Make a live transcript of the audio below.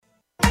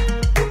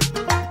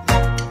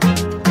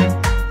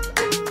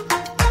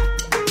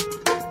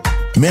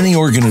Many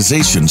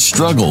organizations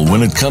struggle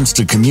when it comes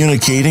to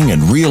communicating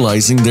and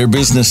realizing their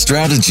business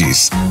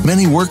strategies.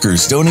 Many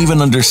workers don't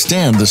even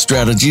understand the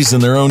strategies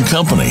in their own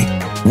company.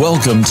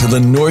 Welcome to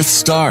the North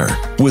Star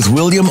with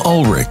William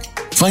Ulrich.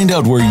 Find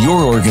out where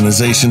your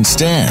organization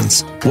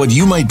stands, what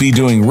you might be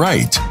doing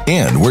right,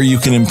 and where you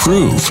can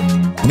improve.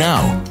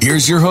 Now,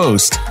 here's your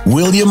host,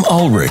 William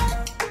Ulrich.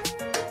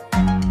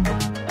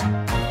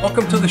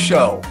 Welcome to the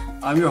show.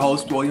 I'm your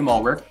host, William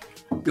Ulrich.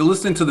 You're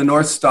listening to the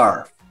North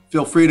Star.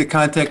 Feel free to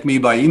contact me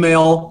by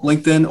email,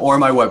 LinkedIn, or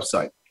my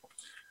website.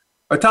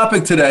 Our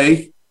topic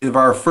today of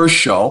our first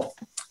show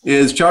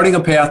is charting a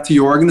path to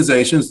your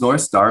organization's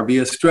North Star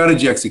via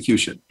strategy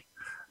execution.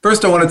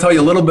 First, I want to tell you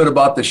a little bit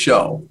about the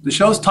show. The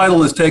show's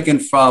title is taken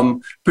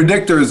from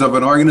predictors of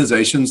an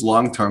organization's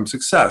long-term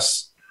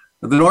success.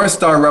 The North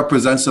Star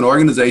represents an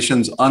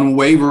organization's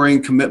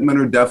unwavering commitment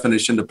or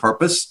definition to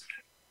purpose,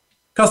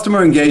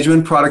 customer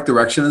engagement, product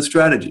direction, and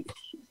strategy.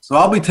 So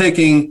I'll be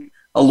taking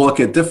a look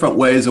at different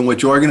ways in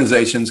which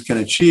organizations can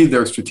achieve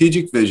their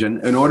strategic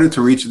vision in order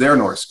to reach their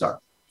North Star.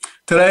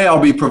 Today,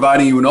 I'll be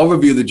providing you an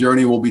overview of the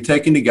journey we'll be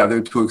taking together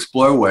to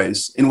explore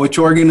ways in which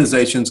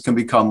organizations can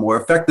become more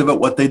effective at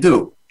what they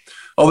do.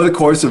 Over the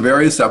course of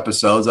various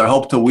episodes, I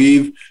hope to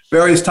weave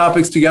various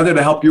topics together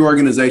to help your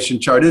organization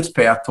chart its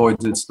path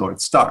towards its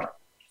North Star.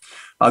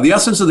 The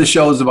essence of the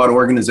show is about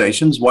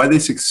organizations, why they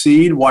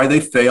succeed, why they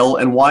fail,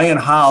 and why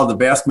and how the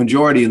vast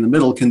majority in the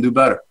middle can do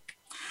better.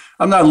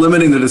 I'm not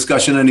limiting the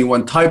discussion to any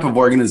one type of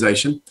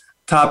organization.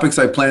 Topics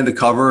I plan to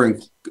cover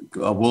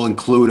will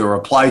include or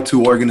apply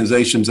to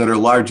organizations that are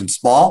large and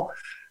small,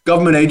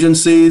 government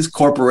agencies,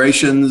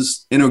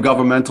 corporations,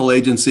 intergovernmental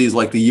agencies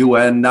like the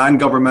UN,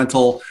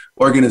 non-governmental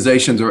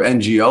organizations or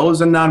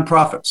NGOs, and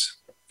nonprofits.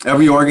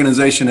 Every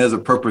organization has a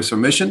purpose or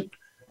mission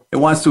it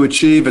wants to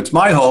achieve. It's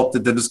my hope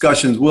that the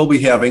discussions we'll be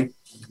having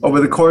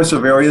over the course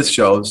of various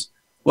shows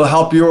will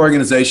help your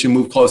organization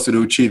move closer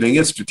to achieving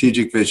its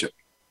strategic vision.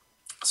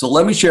 So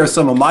let me share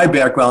some of my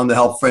background to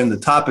help frame the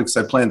topics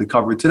I plan to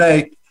cover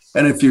today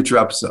and in future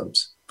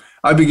episodes.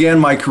 I began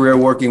my career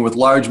working with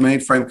large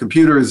mainframe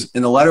computers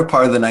in the latter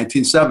part of the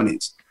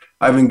 1970s.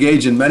 I've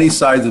engaged in many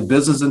sides of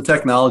business and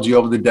technology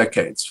over the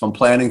decades, from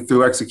planning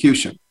through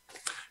execution.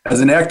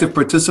 As an active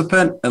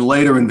participant and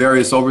later in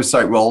various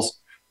oversight roles,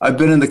 I've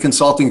been in the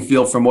consulting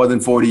field for more than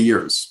 40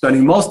 years,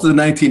 spending most of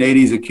the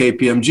 1980s at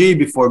KPMG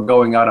before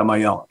going out on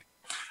my own.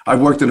 I've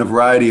worked in a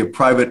variety of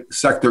private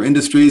sector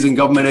industries and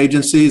government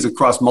agencies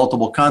across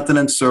multiple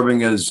continents,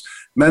 serving as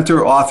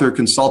mentor, author,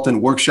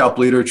 consultant, workshop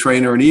leader,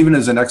 trainer, and even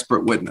as an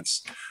expert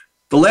witness.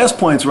 The last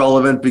point's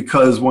relevant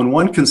because when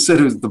one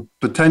considers the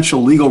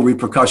potential legal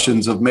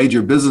repercussions of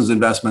major business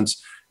investments,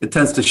 it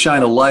tends to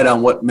shine a light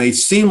on what may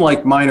seem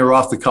like minor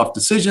off-the-cuff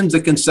decisions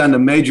that can send a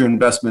major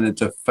investment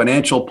into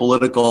financial,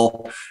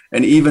 political,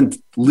 and even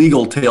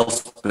legal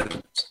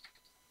tailspins.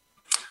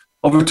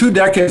 Over 2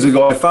 decades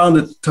ago, I found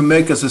that to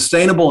make a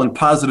sustainable and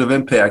positive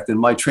impact in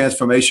my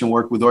transformation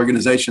work with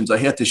organizations, I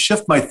had to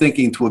shift my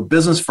thinking to a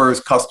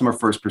business-first,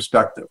 customer-first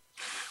perspective.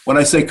 When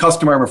I say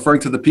customer, I'm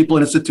referring to the people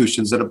and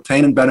institutions that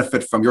obtain and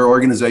benefit from your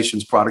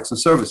organization's products and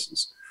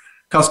services.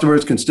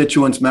 Customers,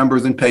 constituents,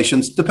 members, and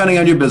patients, depending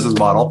on your business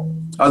model,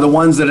 are the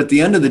ones that at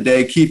the end of the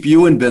day keep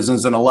you in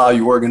business and allow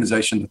your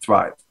organization to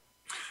thrive.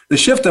 The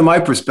shift in my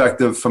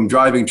perspective from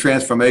driving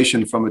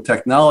transformation from a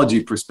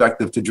technology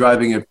perspective to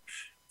driving it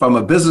from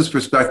a business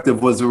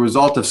perspective was the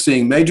result of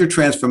seeing major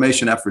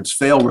transformation efforts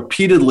fail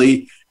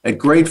repeatedly at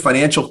great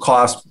financial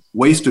cost,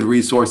 wasted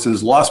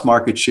resources, lost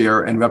market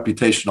share, and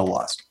reputational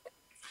loss.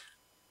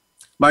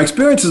 My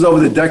experiences over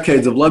the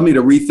decades have led me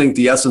to rethink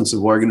the essence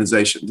of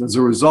organizations. As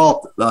a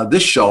result,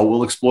 this show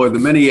will explore the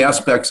many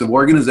aspects of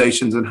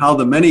organizations and how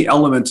the many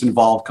elements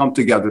involved come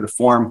together to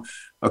form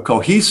a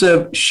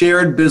cohesive,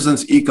 shared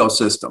business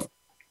ecosystem.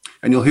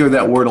 And you'll hear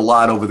that word a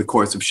lot over the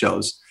course of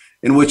shows,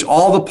 in which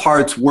all the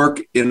parts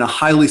work in a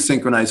highly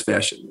synchronized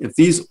fashion. If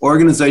these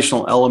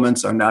organizational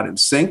elements are not in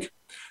sync,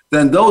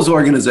 then those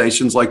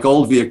organizations, like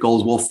old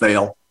vehicles, will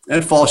fail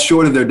and fall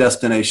short of their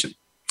destination.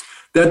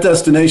 That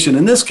destination,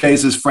 in this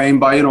case, is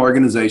framed by an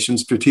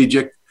organization's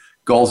strategic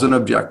goals and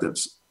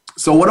objectives.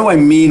 So what do I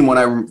mean when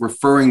I'm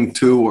referring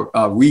to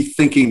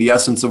rethinking the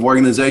essence of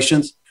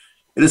organizations?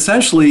 It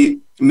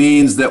essentially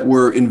means that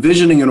we're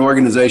envisioning an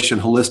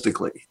organization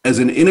holistically as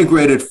an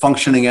integrated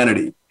functioning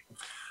entity.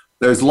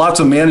 There's lots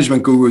of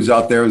management gurus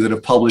out there that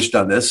have published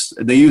on this.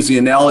 They use the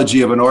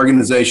analogy of an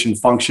organization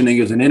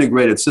functioning as an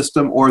integrated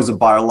system or as a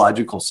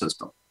biological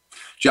system.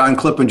 John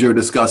Clippinger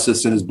discussed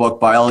this in his book,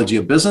 Biology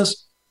of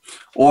Business,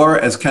 or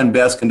as Ken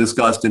Baskin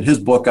discussed in his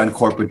book on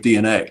corporate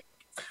DNA.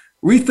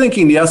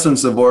 Rethinking the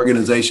essence of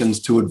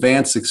organizations to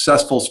advance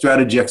successful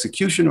strategy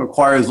execution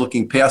requires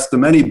looking past the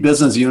many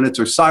business units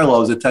or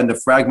silos that tend to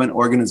fragment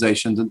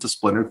organizations into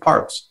splintered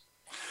parts,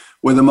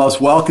 where the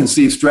most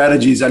well-conceived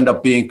strategies end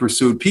up being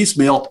pursued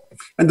piecemeal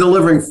and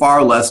delivering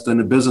far less than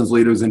the business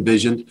leaders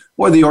envisioned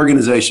or the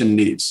organization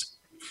needs.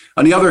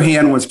 On the other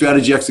hand, when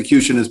strategy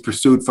execution is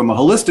pursued from a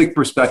holistic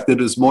perspective,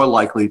 it is more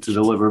likely to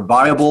deliver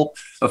viable,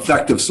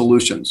 effective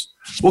solutions.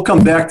 We'll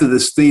come back to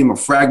this theme of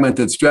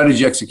fragmented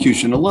strategy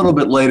execution a little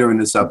bit later in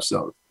this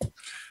episode.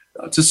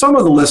 To some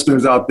of the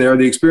listeners out there,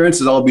 the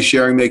experiences I'll be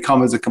sharing may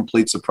come as a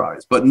complete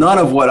surprise, but none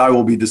of what I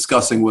will be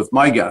discussing with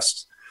my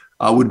guests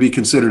would be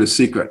considered a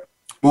secret.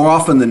 More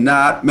often than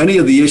not, many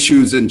of the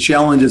issues and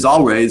challenges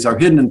I'll raise are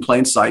hidden in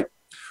plain sight,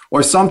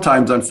 or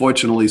sometimes,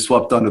 unfortunately,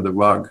 swept under the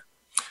rug.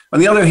 On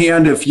the other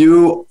hand, if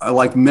you are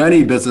like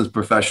many business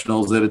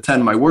professionals that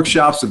attend my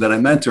workshops or that I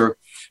mentor,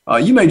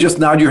 you may just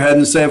nod your head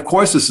and say, of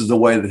course, this is the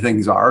way that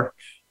things are.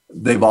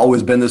 They've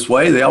always been this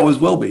way. They always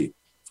will be.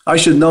 I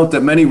should note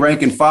that many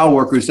rank and file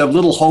workers have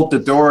little hope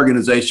that their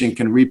organization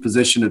can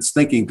reposition its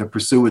thinking to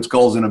pursue its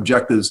goals and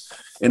objectives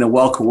in a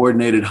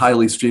well-coordinated,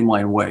 highly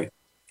streamlined way.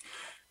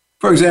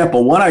 For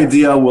example, one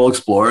idea we'll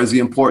explore is the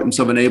importance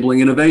of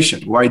enabling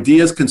innovation, where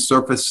ideas can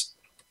surface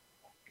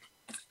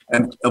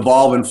and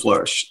evolve and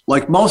flourish.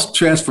 Like most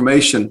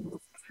transformation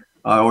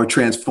or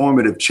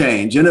transformative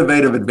change,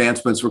 innovative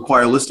advancements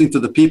require listening to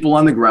the people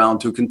on the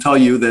ground who can tell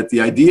you that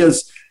the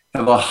ideas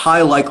have a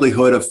high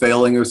likelihood of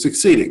failing or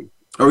succeeding,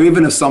 or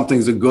even if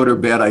something's a good or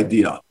bad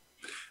idea.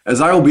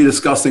 As I will be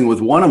discussing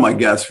with one of my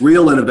guests,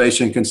 real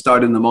innovation can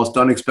start in the most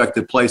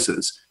unexpected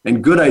places,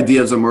 and good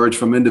ideas emerge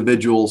from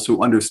individuals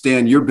who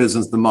understand your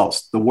business the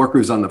most, the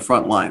workers on the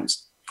front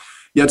lines.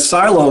 Yet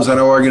silos in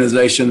our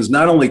organizations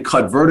not only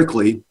cut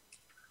vertically,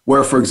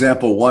 where, for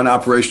example, one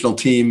operational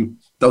team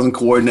doesn't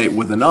coordinate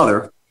with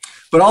another,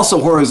 but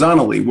also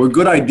horizontally, where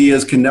good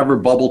ideas can never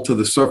bubble to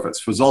the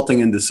surface, resulting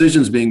in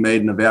decisions being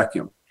made in a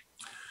vacuum.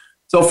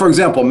 So, for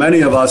example, many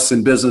of us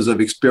in business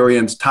have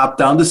experienced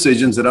top-down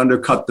decisions that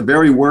undercut the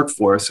very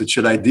workforce that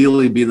should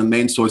ideally be the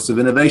main source of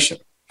innovation.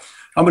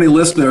 How many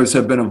listeners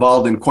have been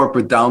involved in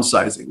corporate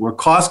downsizing, where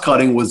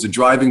cost-cutting was the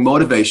driving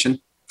motivation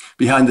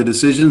behind the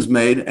decisions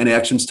made and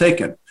actions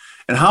taken?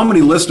 And how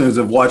many listeners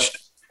have watched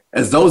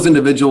as those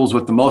individuals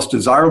with the most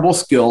desirable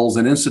skills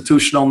and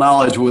institutional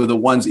knowledge were the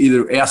ones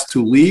either asked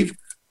to leave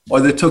or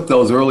that took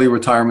those early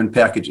retirement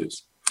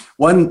packages?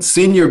 One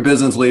senior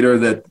business leader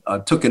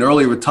that took an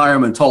early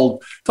retirement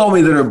told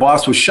me that her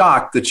boss was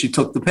shocked that she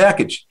took the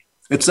package.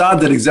 It's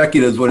odd that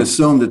executives would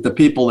assume that the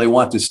people they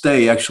want to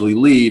stay actually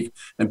leave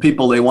and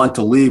people they want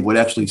to leave would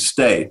actually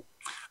stay.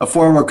 A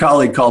former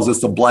colleague calls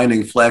this the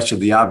blinding flash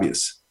of the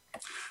obvious.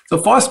 So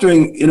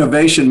fostering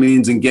innovation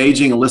means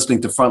engaging and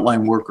listening to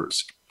frontline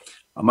workers.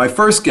 My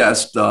first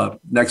guest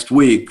next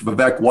week,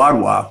 Vivek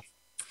Wadhwa,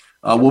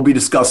 will be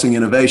discussing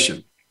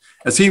innovation.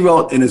 As he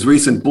wrote in his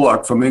recent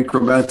book, From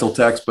Incremental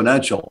to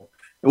Exponential,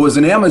 it was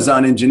an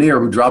Amazon engineer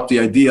who dropped the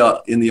idea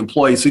in the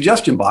employee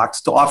suggestion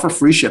box to offer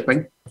free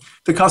shipping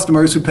to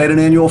customers who paid an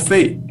annual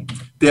fee.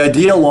 The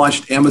idea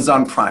launched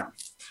Amazon Prime,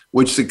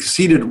 which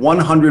succeeded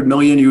 100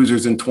 million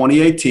users in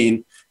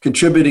 2018,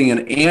 contributing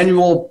an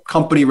annual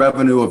company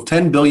revenue of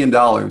 $10 billion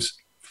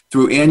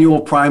through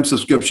annual Prime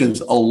subscriptions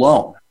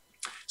alone.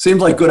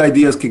 Seems like good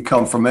ideas can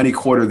come from any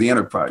quarter of the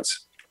enterprise.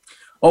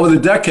 Over the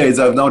decades,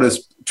 I've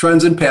noticed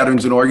trends and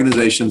patterns in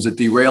organizations that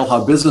derail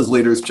how business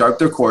leaders chart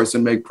their course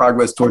and make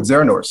progress towards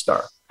their North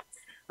Star.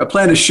 I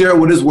plan to share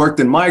what has worked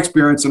in my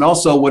experience and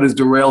also what has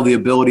derailed the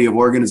ability of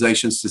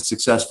organizations to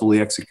successfully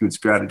execute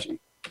strategy.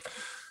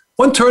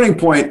 One turning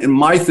point in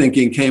my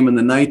thinking came in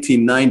the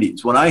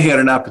 1990s when I had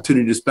an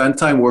opportunity to spend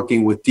time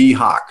working with Dee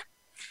Hock,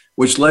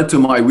 which led to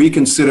my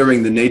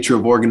reconsidering the nature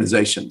of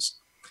organizations.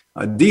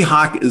 Dee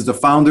Hock is the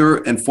founder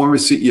and former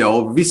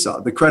CEO of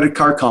Visa, the credit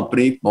card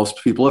company most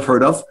people have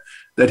heard of,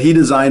 that he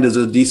designed as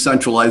a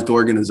decentralized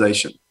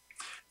organization.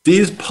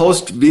 Dee's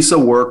post-Visa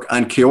work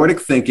on chaotic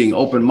thinking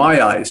opened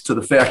my eyes to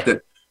the fact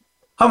that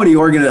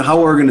how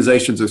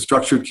organizations are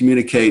structured,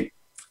 communicate,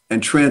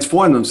 and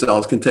transform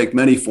themselves can take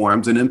many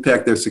forms and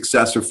impact their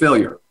success or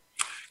failure.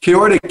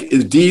 Chaotic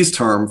is Dee's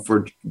term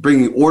for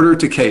bringing order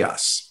to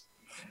chaos.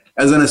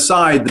 As an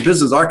aside, the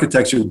Business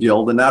Architecture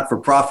Guild, a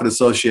not-for-profit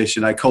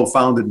association I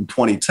co-founded in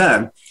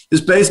 2010,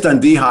 is based on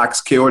Dee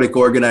Hock's chaotic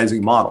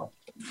organizing model.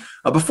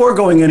 Before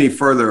going any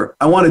further,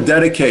 I want to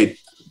dedicate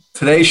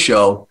today's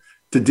show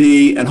to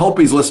Dee and hope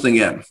he's listening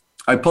in.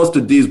 I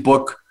posted Dee's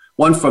book,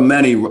 One from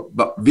Many,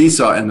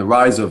 Visa and the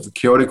Rise of the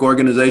Chaotic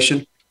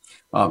Organization,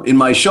 in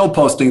my show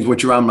postings,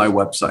 which are on my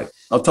website.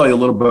 I'll tell you a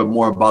little bit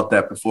more about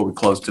that before we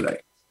close today.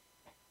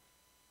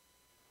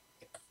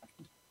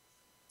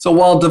 So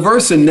while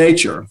diverse in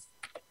nature,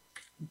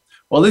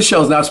 well, this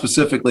show is not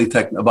specifically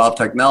about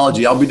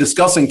technology. I'll be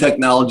discussing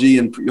technology,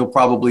 and you'll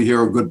probably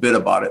hear a good bit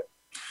about it,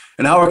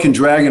 and how it can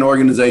drag an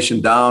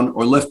organization down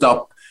or lift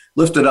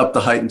it up to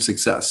heightened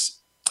success.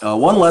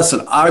 One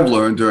lesson I've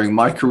learned during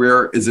my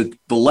career is that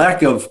the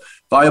lack of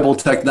viable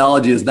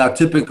technology is not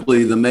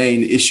typically the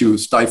main issue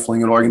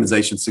stifling an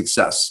organization's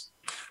success.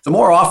 So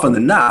more often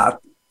than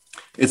not,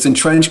 it's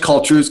entrenched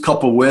cultures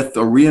coupled with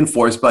or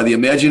reinforced by the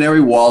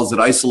imaginary walls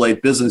that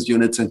isolate business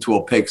units into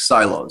opaque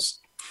silos.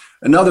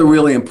 Another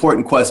really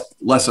important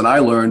lesson I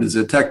learned is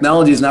that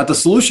technology is not the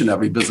solution to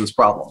every business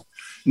problem.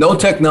 No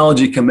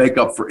technology can make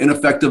up for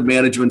ineffective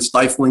management,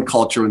 stifling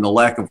culture, and the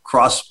lack of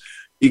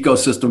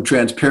ecosystem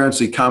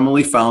transparency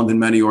commonly found in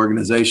many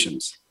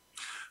organizations.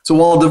 So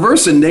while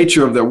diverse in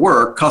nature of their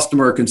work,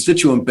 customer,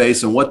 constituent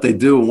base, and what they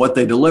do and what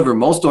they deliver,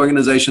 most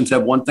organizations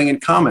have one thing in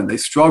common. They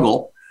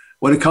struggle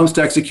when it comes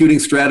to executing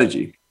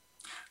strategy.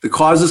 The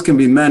causes can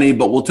be many,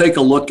 but we'll take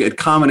a look at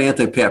common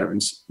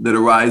anti-patterns that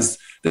arise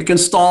that can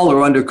stall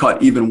or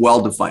undercut even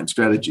well-defined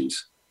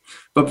strategies.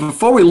 But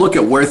before we look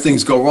at where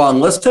things go wrong,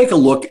 let's take a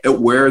look at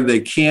where they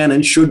can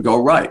and should go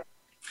right.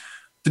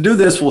 To do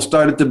this, we'll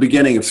start at the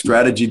beginning of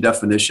strategy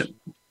definition.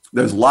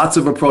 There's lots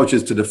of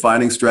approaches to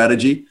defining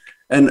strategy,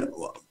 and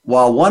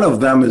while one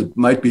of them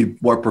might be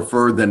more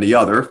preferred than the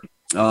other,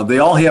 they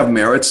all have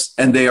merits,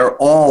 and they are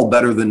all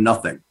better than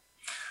nothing.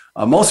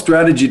 Most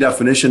strategy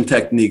definition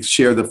techniques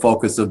share the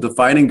focus of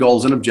defining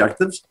goals and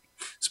objectives,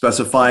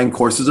 specifying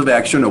courses of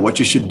action or what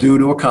you should do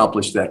to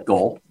accomplish that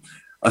goal,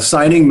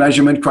 assigning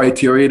measurement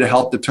criteria to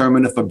help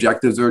determine if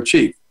objectives are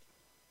achieved.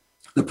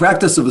 The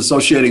practice of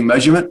associating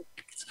measurement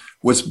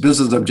with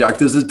business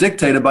objectives is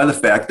dictated by the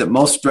fact that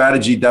most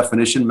strategy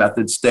definition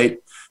methods state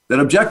that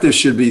objectives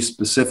should be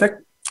specific,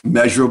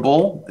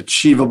 measurable,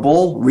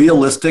 achievable,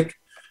 realistic,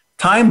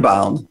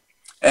 time-bound,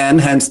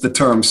 and hence the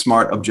term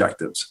SMART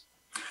objectives.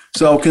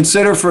 So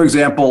consider, for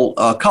example,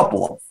 a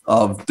couple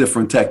of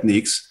different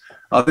techniques.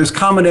 There's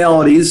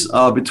commonalities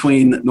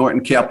between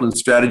Norton Kaplan's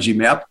strategy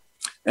map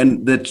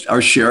and that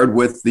are shared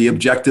with the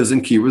objectives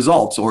and key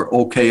results, or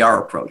OKR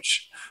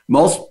approach.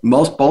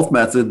 Both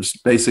methods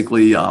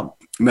basically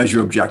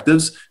measure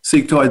objectives,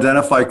 seek to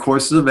identify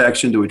courses of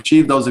action to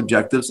achieve those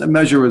objectives, and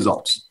measure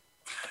results.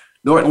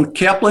 Norton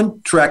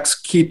Kaplan tracks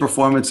key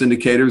performance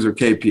indicators, or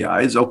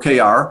KPIs.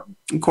 OKR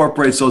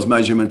incorporates those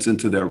measurements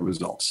into their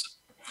results.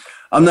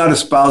 I'm not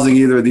espousing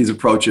either of these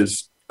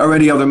approaches or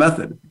any other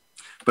method.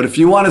 But if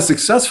you want to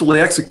successfully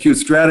execute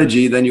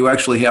strategy, then you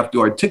actually have to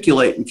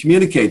articulate and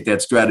communicate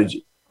that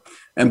strategy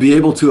and be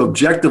able to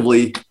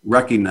objectively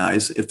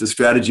recognize if the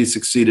strategy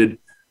succeeded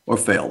or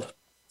failed.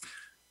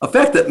 A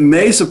fact that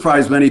may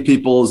surprise many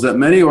people is that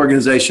many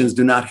organizations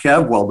do not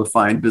have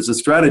well-defined business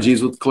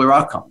strategies with clear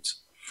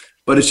outcomes.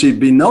 But it should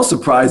be no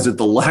surprise that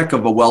the lack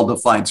of a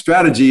well-defined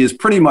strategy is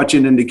pretty much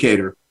an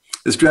indicator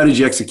the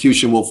strategy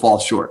execution will fall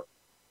short.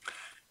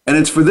 And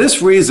it's for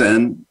this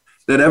reason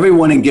that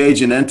everyone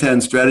engaged in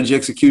end-to-end strategy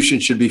execution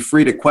should be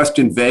free to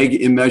question vague,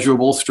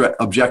 immeasurable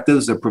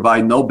objectives that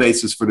provide no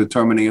basis for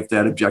determining if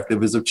that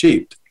objective is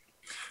achieved.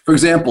 For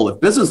example, if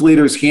business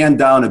leaders hand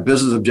down a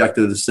business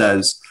objective that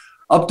says,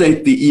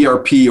 update the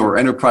ERP or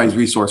enterprise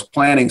resource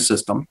planning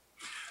system,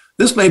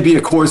 this may be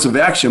a course of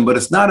action, but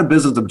it's not a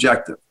business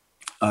objective.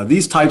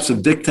 These types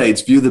of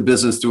dictates view the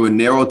business through a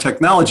narrow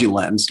technology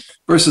lens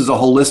versus a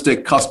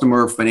holistic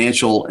customer,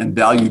 financial, and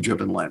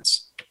value-driven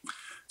lens.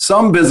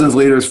 Some business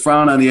leaders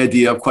frown on the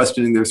idea of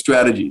questioning their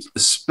strategies,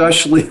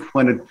 especially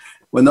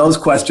when those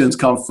questions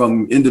come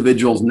from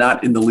individuals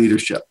not in the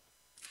leadership.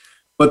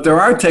 But there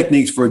are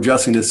techniques for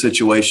addressing the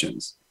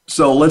situations.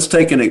 So let's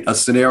take a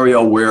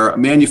scenario where a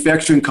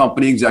manufacturing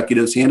company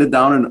executives handed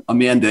down a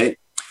mandate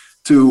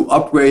to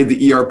upgrade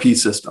the ERP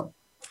system.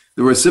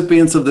 The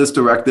recipients of this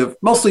directive,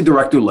 mostly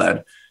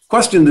director-led,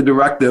 questioned the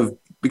directive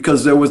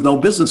because there was no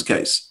business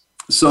case.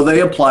 So they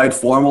applied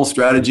formal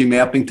strategy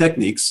mapping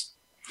techniques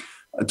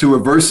to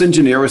reverse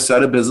engineer a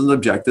set of business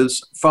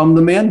objectives from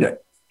the mandate.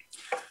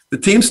 The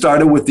team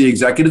started with the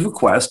executive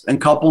request and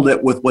coupled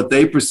it with what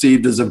they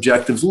perceived as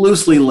objectives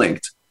loosely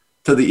linked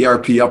to the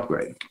ERP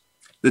upgrade.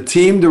 The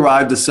team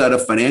derived a set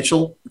of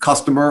financial,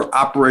 customer,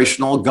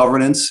 operational,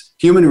 governance,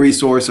 human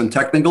resource, and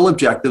technical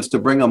objectives to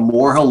bring a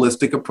more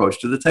holistic approach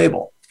to the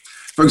table.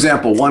 For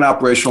example, one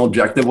operational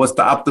objective was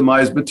to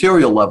optimize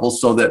material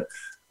levels so that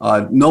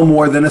no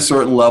more than a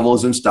certain level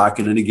is in stock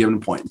at any given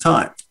point in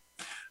time.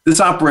 This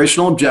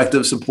operational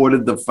objective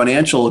supported the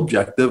financial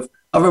objective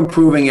of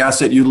improving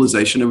asset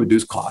utilization to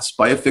reduce costs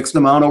by a fixed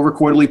amount over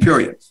quarterly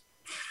periods.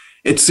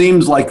 It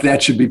seems like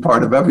that should be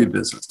part of every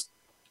business.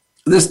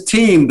 This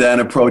team then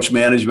approached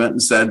management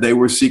and said they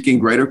were seeking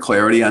greater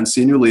clarity on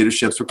senior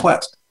leadership's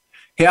request.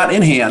 Hat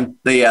in hand,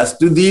 they asked,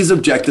 do these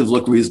objectives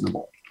look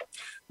reasonable?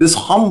 This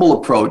humble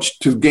approach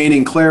to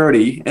gaining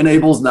clarity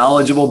enables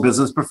knowledgeable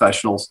business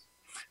professionals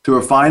to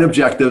refine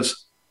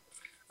objectives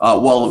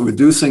while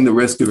reducing the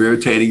risk of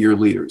irritating your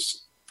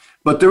leaders.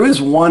 But there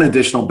is one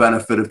additional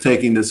benefit of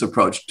taking this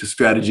approach to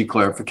strategy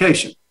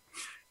clarification.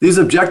 These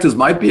objectives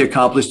might be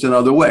accomplished in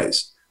other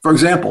ways. For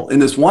example, in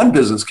this one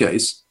business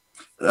case,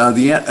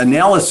 the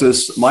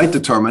analysis might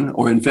determine,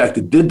 or in fact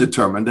it did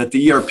determine, that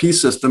the ERP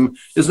system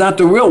is not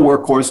the real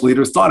workhorse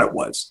leaders thought it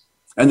was,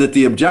 and that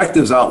the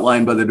objectives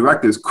outlined by the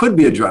directors could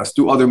be addressed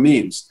through other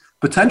means,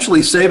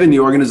 potentially saving the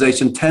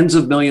organization tens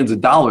of millions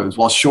of dollars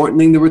while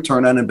shortening the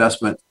return on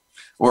investment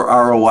or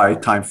ROI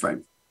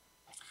timeframe.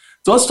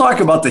 So let's talk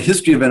about the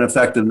history of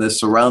ineffectiveness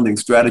surrounding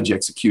strategy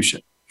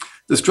execution.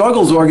 The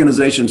struggles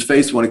organizations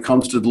face when it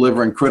comes to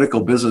delivering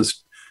critical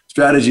business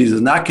strategies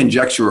is not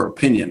conjecture or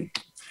opinion.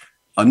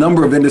 A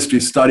number of industry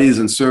studies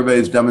and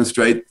surveys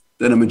demonstrate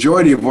that a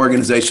majority of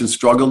organizations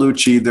struggle to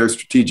achieve their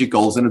strategic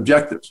goals and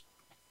objectives,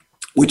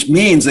 which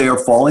means they are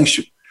falling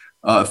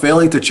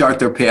failing to chart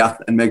their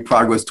path and make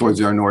progress towards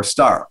their North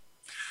Star.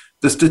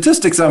 The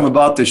statistics I'm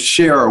about to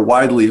share are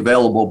widely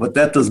available, but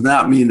that does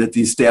not mean that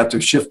these stats are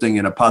shifting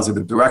in a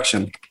positive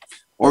direction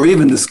or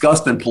even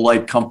discussed in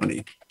polite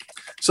company.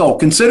 So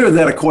consider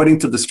that according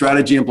to the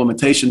Strategy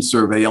Implementation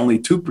Survey, only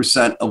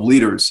 2% of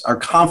leaders are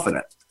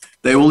confident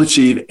they will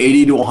achieve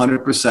 80 to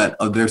 100%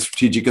 of their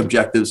strategic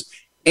objectives,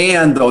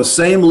 and those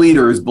same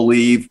leaders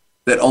believe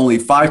that only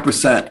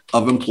 5%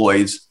 of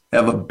employees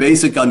have a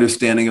basic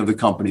understanding of the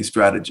company's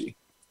strategy.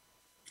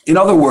 In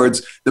other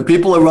words, the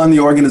people who run the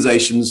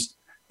organizations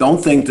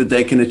don't think that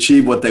they can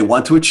achieve what they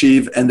want to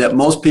achieve, and that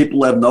most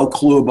people have no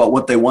clue about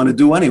what they want to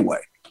do anyway.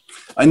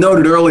 I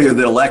noted earlier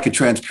that a lack of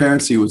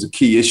transparency was a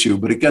key issue,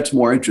 but it gets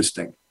more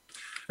interesting.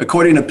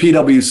 According to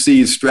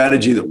PwC's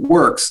Strategy That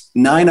Works,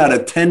 9 out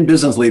of 10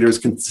 business leaders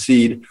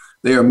concede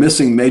they are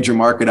missing major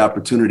market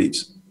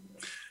opportunities.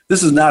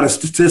 This is not a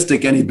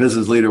statistic any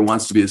business leader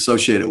wants to be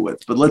associated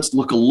with, but let's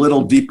look a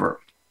little deeper.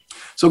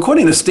 So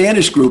according to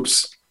Standish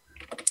Group's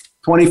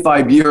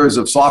 25 years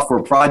of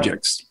software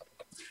projects,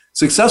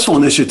 successful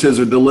initiatives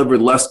are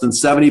delivered less than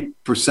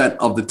 70%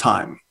 of the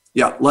time.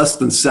 Yeah, less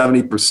than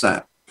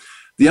 70%.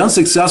 The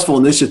unsuccessful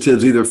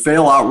initiatives either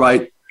fail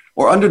outright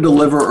or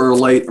underdeliver or are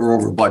late or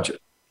over budget.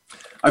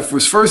 I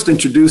was first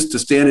introduced to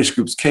Standish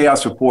Group's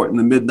Chaos Report in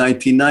the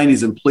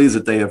mid-1990s and pleased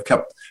that they have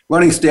kept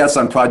running stats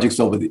on projects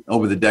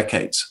over the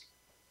decades.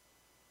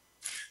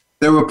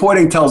 Their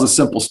reporting tells a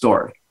simple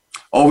story.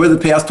 Over the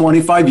past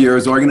 25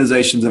 years,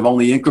 organizations have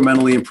only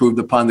incrementally improved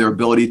upon their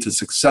ability to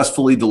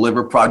successfully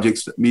deliver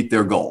projects that meet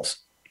their goals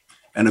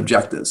and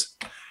objectives.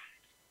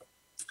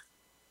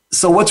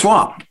 So what's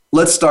wrong?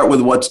 Let's start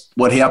with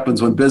what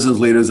happens when business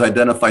leaders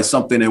identify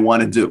something they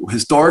want to do.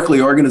 Historically,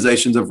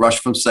 organizations have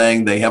rushed from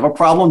saying they have a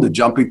problem to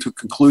jumping to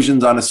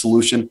conclusions on a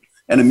solution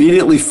and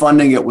immediately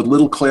funding it with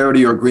little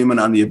clarity or agreement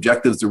on the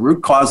objectives, the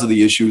root cause of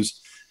the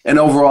issues, and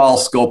overall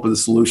scope of the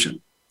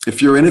solution.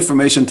 If you're in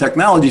information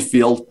technology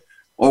field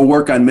or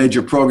work on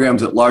major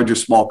programs at large or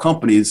small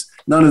companies,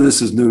 none of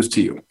this is news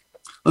to you.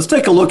 Let's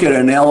take a look at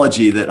an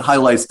analogy that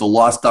highlights the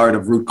lost art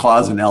of root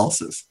cause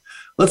analysis.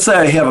 Let's say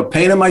I have a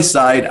pain in my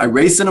side, I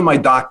race into my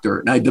doctor,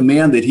 and I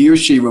demand that he or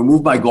she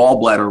remove my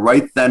gallbladder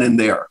right then and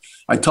there.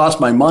 I toss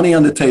my money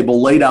on the table,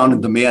 lay down,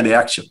 and demand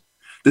action.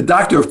 The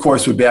doctor, of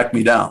course, would back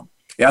me down,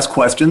 ask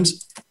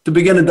questions to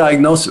begin a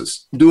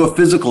diagnosis, do a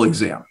physical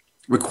exam,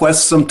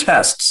 request some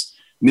tests,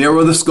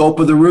 narrow the scope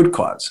of the root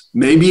cause,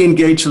 maybe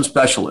engage some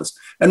specialists,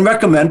 and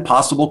recommend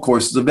possible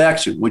courses of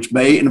action, which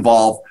may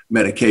involve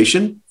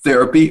medication,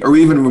 therapy, or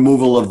even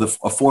removal of the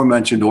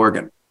aforementioned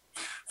organ.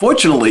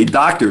 Fortunately,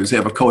 doctors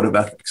have a code of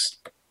ethics.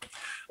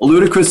 A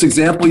ludicrous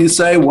example, you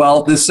say?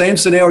 Well, this same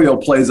scenario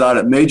plays out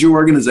at major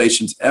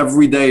organizations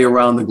every day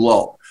around the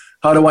globe.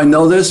 How do I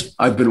know this?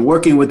 I've been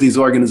working with these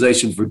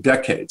organizations for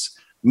decades,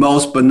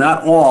 most but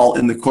not all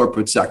in the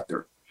corporate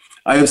sector.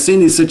 I have seen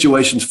these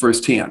situations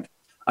firsthand.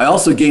 I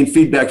also gain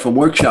feedback from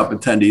workshop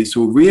attendees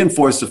who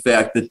reinforce the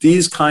fact that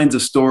these kinds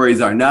of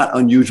stories are not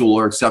unusual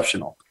or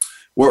exceptional.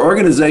 Where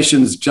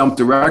organizations jump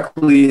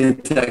directly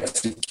into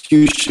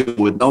execution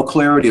with no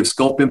clarity of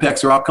scope,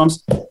 impacts, or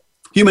outcomes,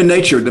 human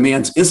nature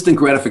demands instant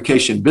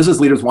gratification. Business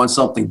leaders want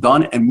something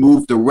done and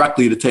move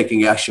directly to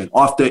taking action,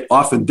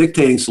 often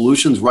dictating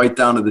solutions right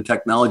down to the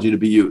technology to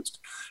be used.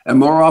 And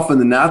more often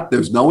than not,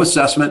 there's no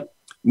assessment,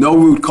 no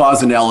root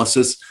cause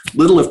analysis,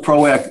 little if any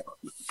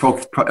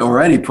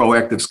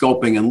proactive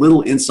scoping, and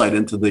little insight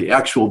into the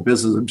actual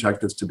business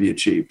objectives to be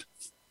achieved.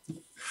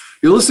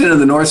 You're listening to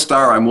The North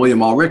Star. I'm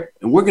William Ulrich,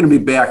 and we're going to be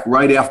back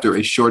right after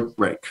a short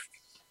break.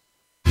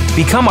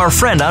 Become our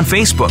friend on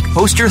Facebook.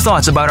 Post your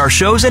thoughts about our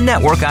shows and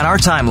network on our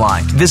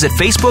timeline. Visit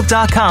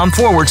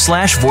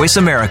facebook.com/Voice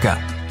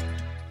America.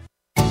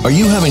 Are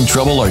you having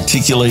trouble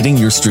articulating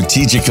your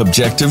strategic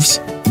objectives?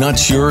 Not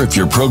sure if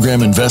your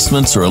program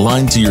investments are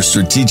aligned to your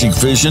strategic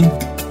vision?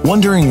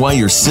 Wondering why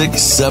your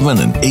 6, 7,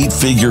 and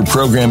 8-figure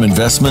program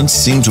investments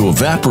seem to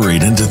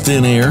evaporate into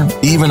thin air,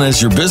 even as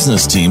your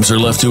business teams are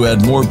left to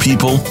add more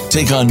people,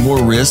 take on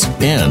more risk,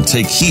 and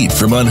take heat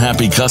from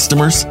unhappy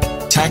customers?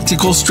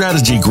 Tactical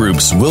Strategy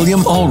Group's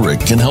William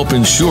Ulrich can help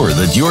ensure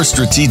that your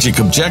strategic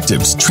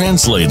objectives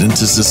translate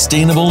into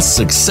sustainable,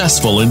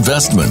 successful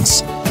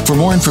investments. For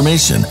more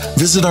information,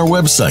 visit our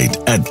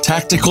website at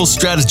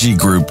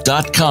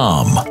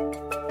tacticalstrategygroup.com.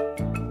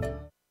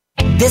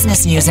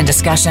 Business news and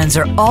discussions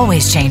are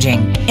always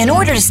changing. In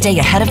order to stay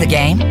ahead of the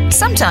game,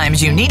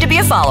 sometimes you need to be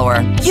a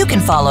follower. You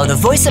can follow the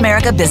Voice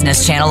America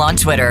Business channel on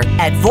Twitter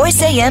at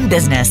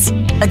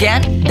VoiceAMBusiness.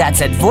 Again,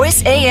 that's at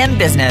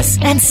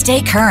VoiceAMBusiness, and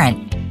stay current.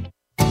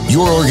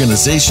 Your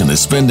organization is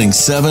spending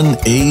 7,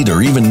 8,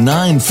 or even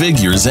 9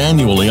 figures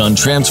annually on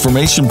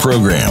transformation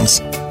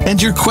programs,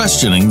 and you're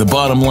questioning the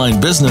bottom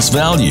line business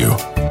value.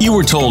 You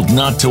were told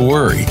not to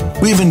worry.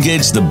 We've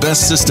engaged the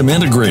best system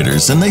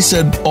integrators, and they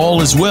said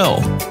all is well.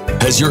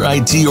 Has your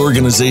IT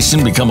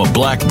organization become a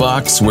black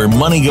box where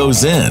money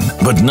goes in,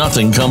 but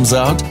nothing comes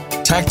out?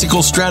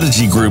 Tactical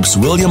Strategy Group's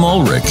William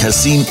Ulrich has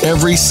seen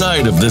every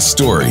side of this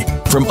story,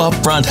 from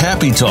upfront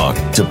happy talk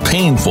to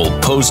painful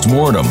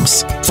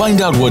postmortems.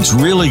 Find out what's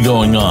really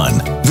going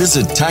on.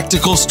 Visit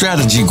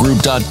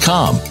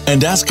tacticalstrategygroup.com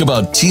and ask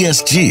about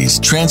TSG's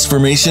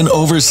Transformation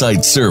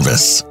Oversight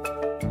Service.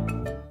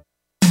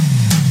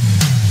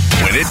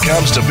 When it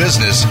comes to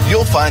business,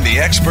 you'll find the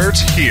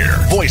experts here.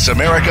 Voice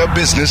America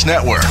Business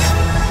Network.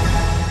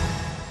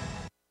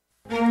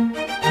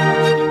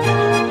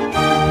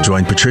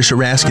 Join Patricia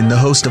Raskin, the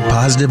host of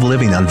Positive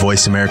Living on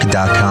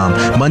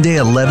VoiceAmerica.com, Monday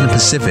at 11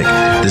 Pacific.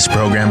 This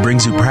program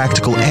brings you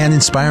practical and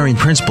inspiring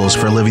principles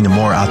for living a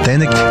more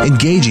authentic,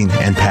 engaging,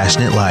 and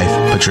passionate life.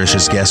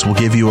 Patricia's guests will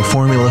give you a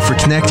formula for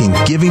connecting,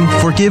 giving,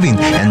 forgiving,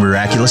 and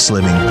miraculous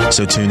living.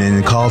 So tune in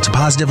and call to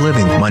Positive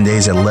Living,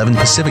 Mondays at 11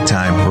 Pacific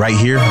Time, right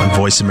here on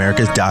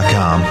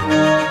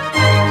VoiceAmerica.com.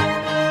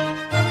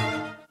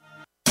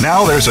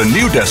 Now there's a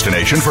new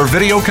destination for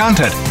video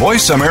content,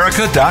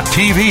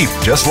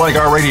 voiceamerica.tv. Just like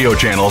our radio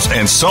channels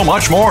and so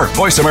much more.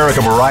 Voice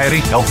America Variety,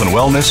 Health and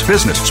Wellness,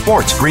 Business,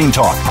 Sports, Green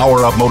Talk,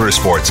 Power Up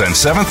Motorsports, and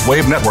Seventh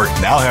Wave Network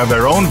now have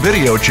their own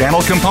video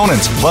channel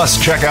components. Plus,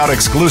 check out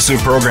exclusive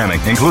programming,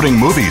 including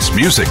movies,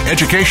 music,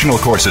 educational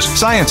courses,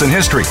 science and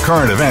history,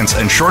 current events,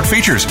 and short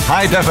features.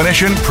 High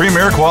definition,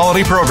 premier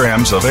quality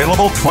programs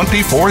available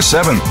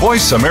 24/7.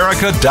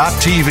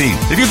 VoiceAmerica.tv.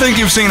 If you think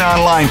you've seen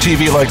online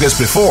TV like this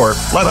before,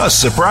 let us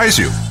surprise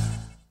you.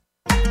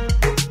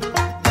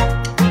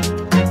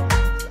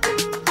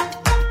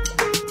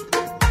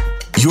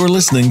 You're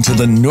listening to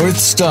the North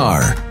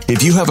Star.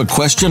 If you have a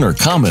question or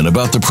comment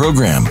about the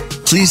program,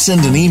 please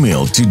send an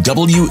email to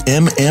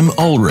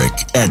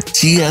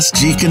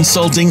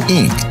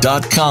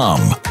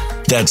wmmulrich@tsgconsultinginc.com.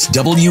 That's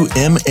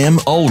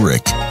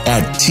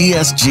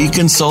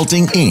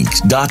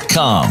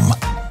wmmulrich@tsgconsultinginc.com.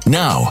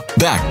 Now,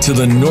 back to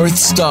the North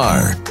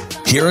Star.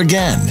 Here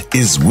again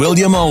is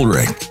William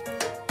Ulrich.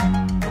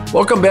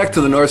 Welcome back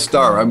to the North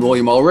Star. I'm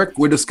William Ulrich.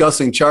 We're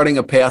discussing charting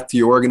a path to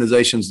your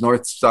organization's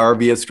North Star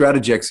via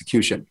strategy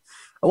execution.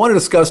 I want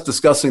to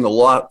discussing the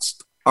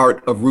lost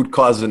art of root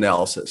cause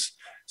analysis.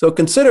 So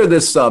consider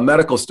this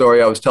medical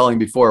story I was telling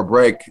before a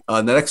break.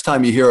 The next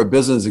time you hear a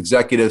business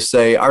executive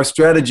say, our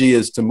strategy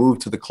is to move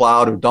to the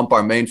cloud or dump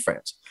our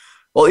mainframes.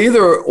 Well,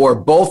 either or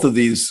both of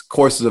these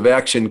courses of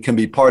action can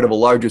be part of a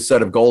larger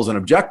set of goals and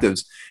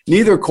objectives.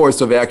 Neither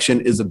course of action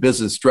is a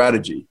business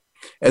strategy.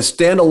 As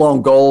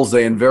standalone goals,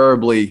 they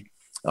invariably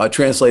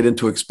translate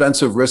into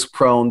expensive,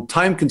 risk-prone,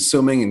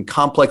 time-consuming, and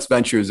complex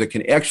ventures that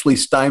can actually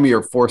stymie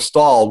or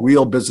forestall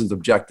real business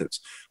objectives,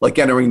 like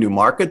entering new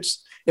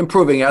markets,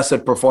 improving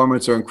asset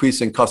performance, or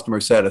increasing customer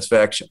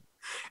satisfaction.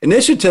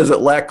 Initiatives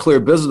that lack clear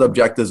business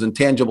objectives and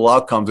tangible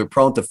outcomes are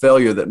prone to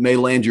failure that may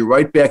land you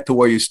right back to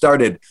where you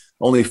started,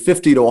 only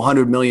 $50 to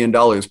 $100 million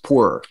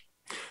poorer.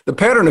 The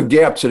pattern of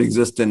gaps that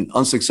exist in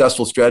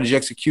unsuccessful strategy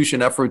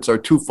execution efforts are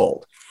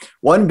twofold.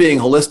 One being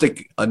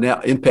holistic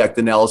impact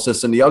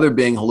analysis and the other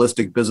being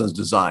holistic business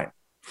design.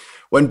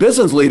 When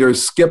business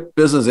leaders skip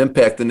business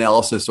impact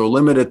analysis or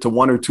limit it to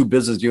one or two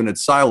business unit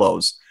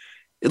silos,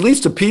 it leads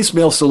to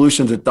piecemeal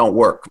solutions that don't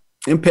work.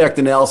 Impact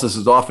analysis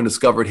is often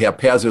discovered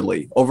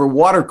haphazardly over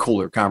water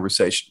cooler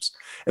conversations.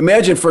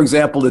 Imagine, for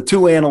example, the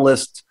two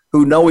analysts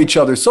who know each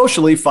other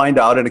socially find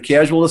out in a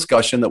casual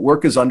discussion that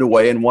work is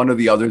underway in one or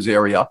the other's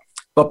area,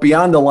 but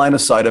beyond the line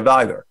of sight of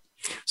either.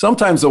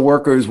 Sometimes the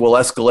workers will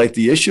escalate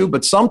the issue,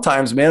 but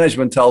sometimes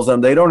management tells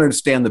them they don't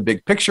understand the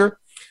big picture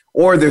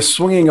or they're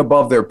swinging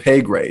above their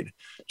pay grade.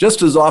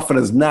 Just as often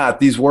as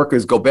not, these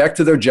workers go back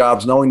to their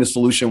jobs knowing the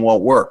solution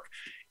won't work.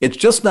 It's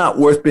just not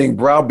worth being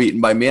browbeaten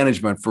by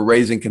management for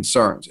raising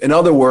concerns. In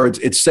other words,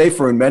 it's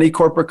safer in many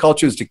corporate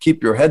cultures to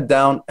keep your head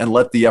down and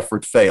let the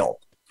effort fail.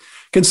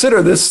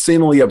 Consider this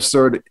seemingly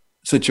absurd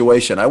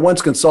situation. I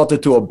once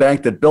consulted to a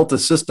bank that built a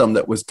system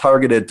that was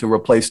targeted to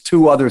replace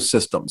two other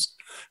systems.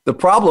 The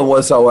problem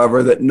was,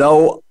 however, that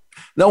no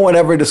one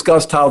ever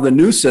discussed how the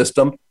new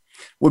system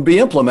would be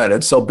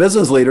implemented. So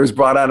business leaders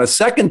brought on a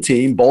second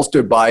team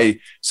bolstered by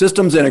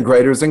systems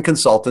integrators and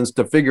consultants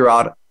to figure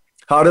out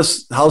how to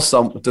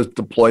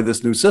deploy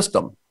this new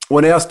system.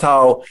 When I asked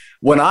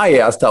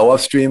how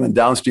upstream and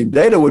downstream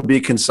data would be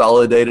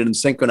consolidated and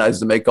synchronized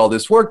to make all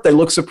this work, they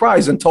looked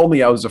surprised and told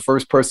me I was the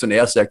first person to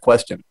ask that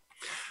question.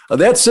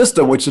 That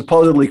system, which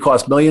supposedly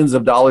cost millions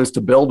of dollars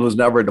to build, was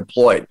never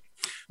deployed.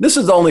 This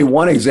is only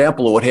one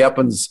example of what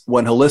happens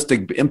when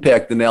holistic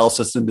impact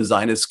analysis and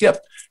design is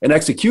skipped, and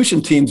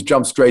execution teams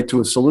jump straight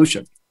to a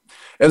solution.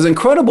 As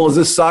incredible as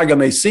this saga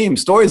may seem,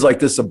 stories like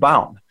this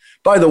abound.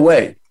 By the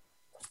way,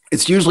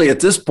 it's usually at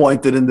this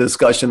point that in the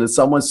discussion that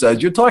someone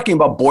says, you're talking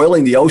about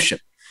boiling the ocean,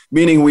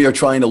 meaning we are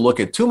trying to look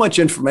at too much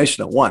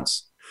information at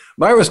once.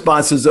 My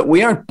response is that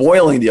we aren't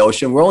boiling the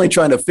ocean. We're only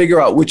trying to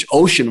figure out which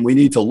ocean we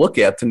need to look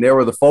at to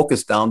narrow the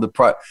focus down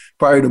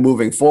prior to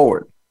moving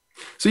forward.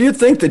 So you'd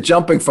think that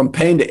jumping from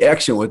pain to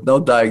action with no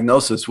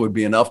diagnosis would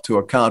be enough to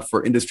account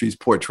for industry's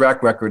poor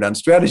track record on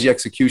strategy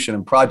execution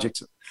and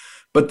projects.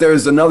 But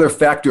there's another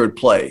factor at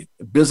play: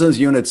 business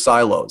unit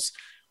silos.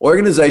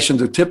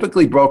 Organizations are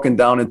typically broken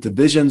down into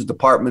divisions,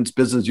 departments,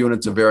 business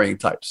units of varying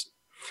types.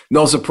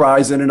 No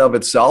surprise in and of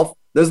itself.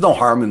 There's no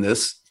harm in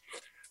this.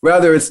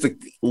 Rather, it's the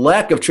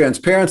lack of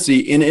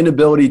transparency and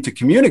inability to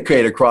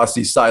communicate across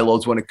these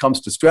silos when it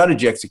comes to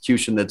strategy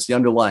execution that's the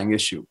underlying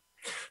issue.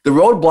 The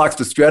roadblocks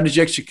to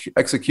strategy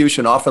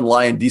execution often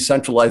lie in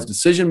decentralized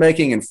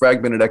decision-making and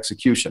fragmented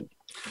execution.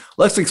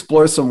 Let's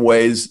explore some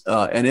ways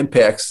and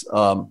impacts,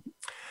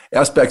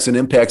 aspects and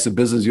impacts of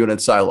business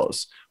unit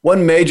silos.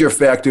 One major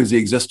factor is the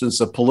existence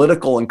of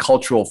political and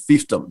cultural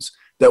fiefdoms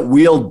that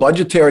wield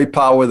budgetary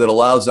power that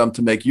allows them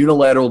to make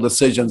unilateral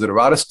decisions that are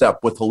out of step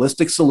with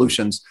holistic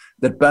solutions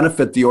that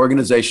benefit the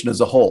organization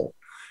as a whole.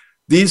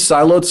 These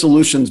siloed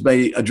solutions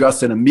may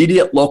address an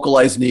immediate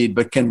localized need,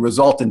 but can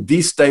result in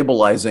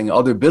destabilizing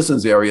other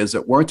business areas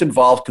that weren't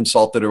involved,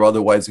 consulted, or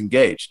otherwise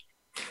engaged.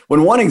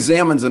 When one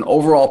examines an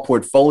overall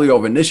portfolio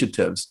of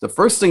initiatives, the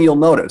first thing you'll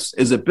notice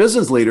is that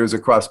business leaders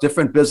across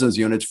different business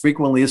units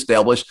frequently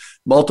establish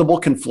multiple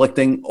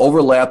conflicting,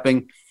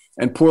 overlapping,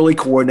 and poorly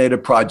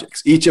coordinated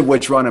projects, each of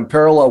which run in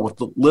parallel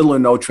with little or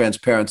no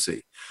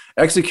transparency.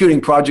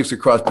 Executing projects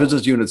across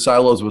business unit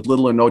silos with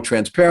little or no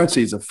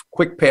transparency is a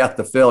quick path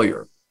to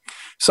failure.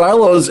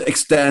 Silos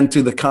extend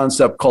to the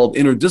concept called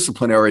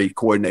interdisciplinary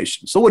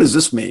coordination. So what does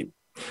this mean?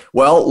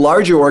 Well,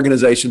 larger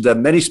organizations have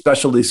many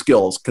specialty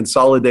skills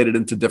consolidated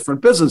into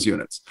different business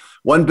units.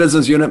 One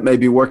business unit may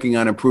be working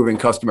on improving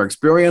customer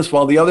experience,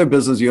 while the other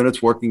business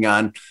unit's working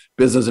on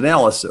business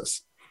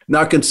analysis.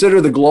 Now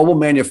consider the global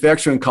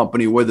manufacturing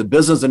company where the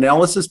business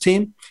analysis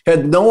team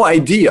had no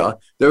idea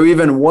there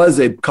even was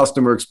a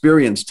customer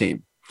experience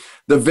team,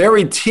 the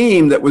very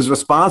team that was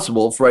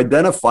responsible for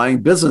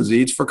identifying business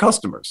needs for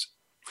customers.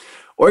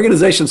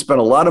 Organizations spend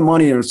a lot of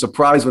money and are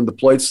surprised when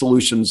deployed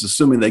solutions,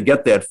 assuming they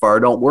get that far,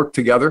 don't work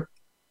together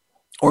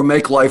or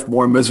make life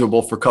more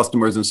miserable for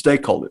customers and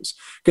stakeholders.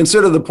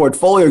 Consider the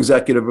portfolio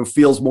executive who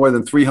fields more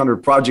than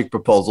 300 project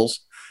proposals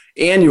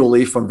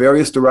annually from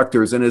various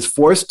directors and is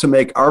forced to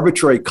make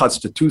arbitrary cuts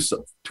to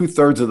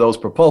two-thirds of those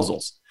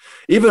proposals.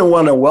 Even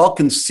when a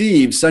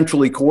well-conceived,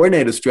 centrally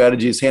coordinated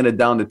strategy is handed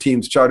down to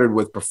teams chartered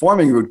with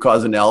performing root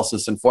cause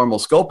analysis and formal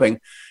scoping,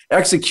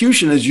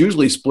 execution is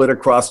usually split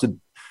across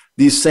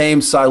these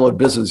same siloed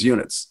business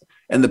units,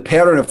 and the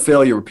pattern of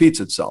failure repeats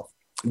itself.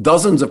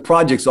 Dozens of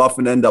projects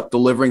often end up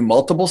delivering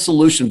multiple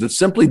solutions that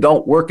simply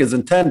don't work as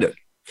intended.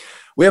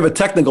 We have a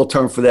technical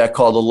term for that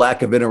called a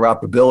lack of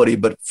interoperability,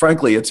 but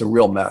frankly, it's a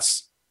real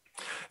mess.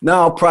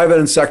 Now, private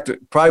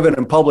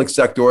and public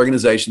sector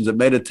organizations have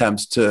made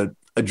attempts to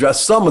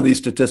address some of these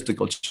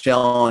statistical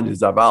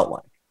challenges I've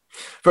outlined.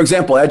 For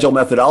example, agile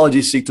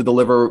methodologies seek to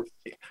deliver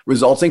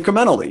results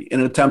incrementally in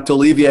an attempt to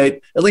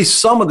alleviate at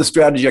least some of the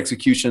strategy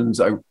executions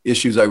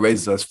issues I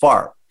raised thus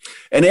far.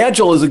 And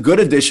agile is a good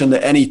addition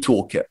to any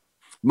toolkit.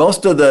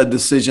 Most of the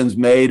decisions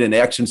made and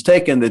actions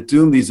taken that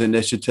doom these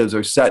initiatives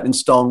are set in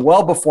stone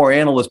well before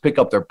analysts pick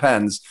up their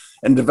pens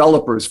and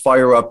developers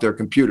fire up their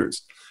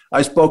computers.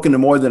 I've spoken to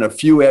more than a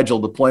few agile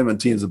deployment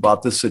teams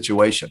about this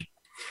situation.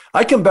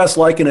 I can best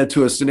liken it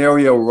to a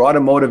scenario where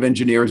automotive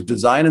engineers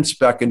design and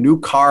spec a new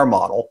car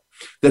model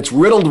that's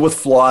riddled with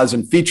flaws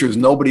and features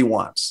nobody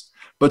wants,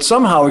 but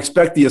somehow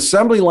expect the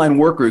assembly line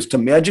workers to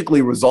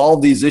magically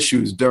resolve these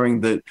issues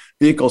during the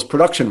vehicle's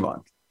production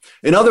run.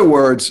 In other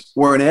words,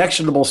 where an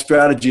actionable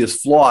strategy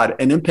is flawed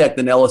and impact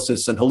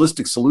analysis and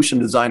holistic solution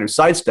design are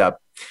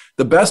sidestepped,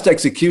 the best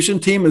execution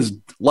team is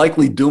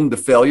likely doomed to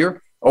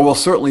failure or will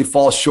certainly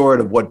fall short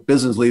of what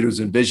business leaders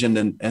envision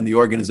and the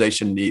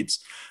organization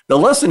needs. The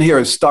lesson here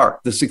is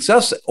stark. The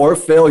success or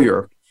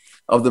failure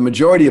of the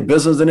majority of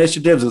business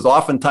initiatives is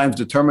oftentimes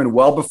determined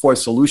well before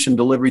solution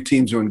delivery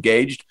teams are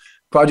engaged,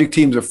 project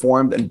teams are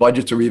formed, and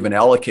budgets are even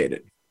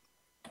allocated.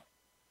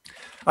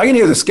 I can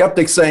hear the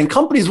skeptics saying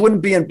companies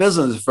wouldn't be in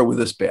business if it were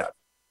this bad.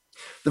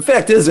 The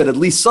fact is that at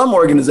least some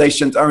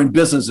organizations are in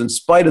business in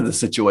spite of the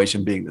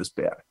situation being this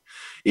bad.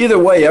 Either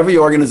way, every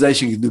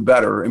organization can do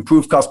better,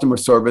 improve customer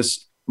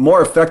service,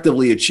 more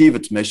effectively achieve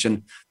its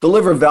mission,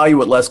 deliver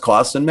value at less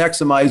cost, and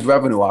maximize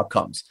revenue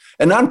outcomes.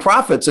 And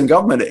nonprofits and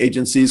government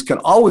agencies can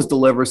always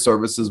deliver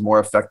services more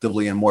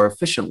effectively and more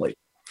efficiently,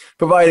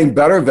 providing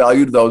better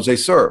value to those they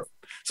serve.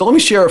 So let me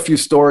share a few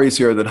stories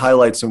here that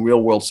highlight some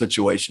real-world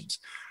situations.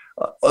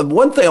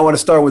 One thing I want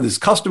to start with is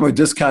customer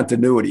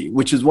discontinuity,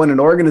 which is when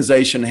an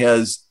organization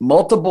has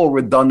multiple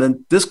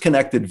redundant,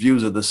 disconnected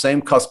views of the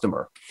same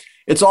customer.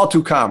 It's all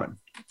too common.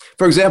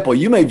 For example,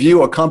 you may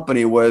view a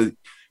company where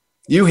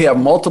you have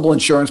multiple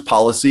insurance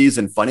policies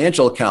and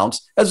financial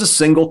accounts as a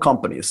single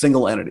company, a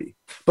single entity.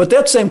 But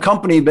that same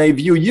company may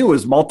view you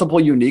as multiple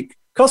unique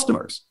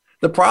customers.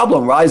 The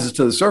problem rises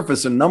to the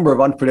surface in a number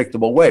of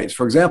unpredictable ways.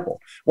 For example,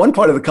 one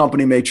part of the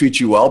company may treat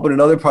you well, but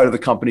another part of the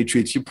company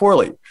treats you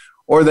poorly.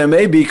 Or there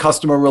may be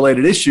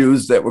customer-related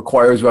issues that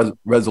requires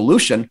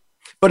resolution,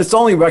 but it's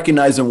only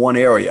recognized in one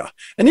area.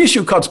 And the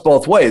issue cuts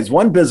both ways.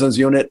 One business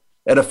unit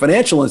at a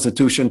financial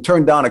institution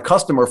turned down a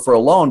customer for a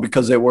loan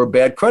because they were a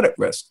bad credit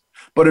risk.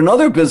 But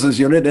another business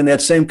unit in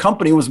that same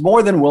company was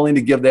more than willing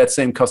to give that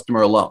same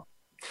customer a loan.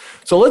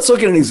 So let's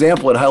look at an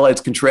example that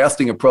highlights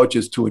contrasting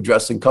approaches to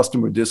addressing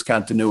customer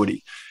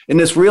discontinuity. In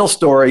this real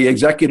story,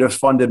 executives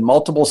funded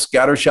multiple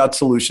scattershot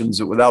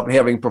solutions without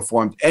having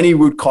performed any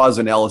root cause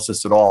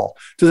analysis at all,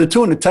 to the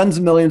tune of tens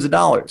of millions of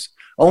dollars.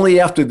 Only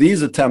after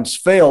these attempts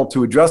failed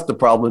to address the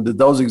problem did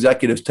those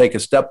executives take a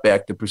step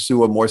back to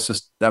pursue a more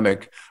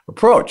systemic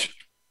approach.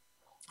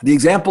 The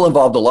example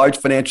involved a large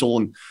financial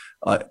and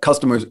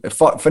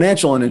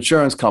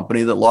insurance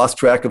company that lost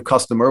track of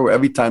customer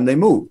every time they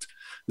moved.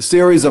 The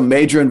series of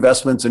major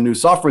investments in new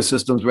software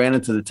systems ran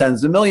into the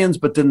tens of millions,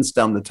 but didn't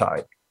stem the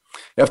tide.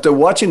 After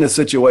watching the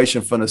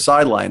situation from the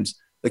sidelines,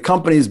 the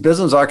company's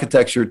business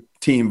architecture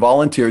team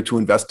volunteered to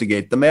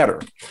investigate the matter.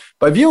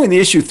 By viewing the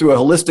issue through a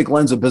holistic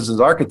lens of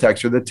business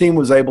architecture, the team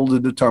was able to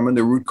determine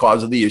the root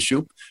cause of the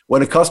issue.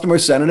 When a customer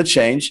sent in a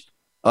change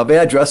of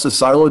address, the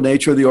siloed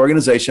nature of the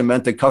organization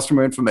meant that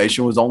customer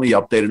information was only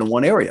updated in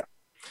one area.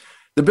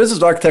 The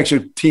business architecture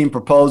team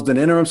proposed an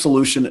interim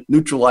solution that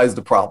neutralized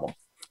the problem.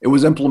 It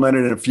was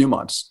implemented in a few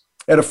months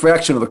at a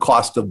fraction of the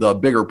cost of the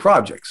bigger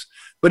projects.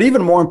 But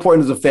even more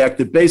important is the fact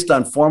that based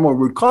on formal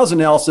root cause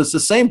analysis, the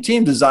same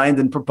team designed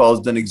and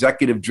proposed an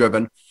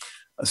executive-driven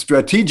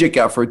strategic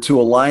effort to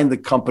align the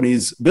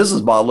company's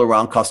business model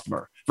around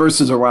customer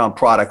versus around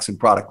products and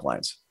product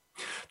lines.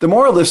 The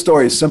moral of this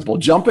story is simple.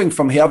 Jumping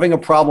from having a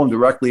problem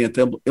directly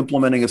into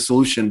implementing a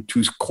solution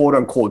to quote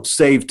unquote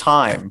save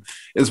time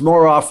is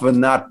more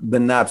often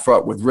than not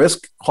fraught with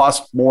risk,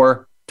 costs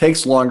more,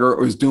 takes longer,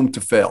 or is doomed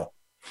to fail.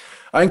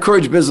 I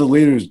encourage business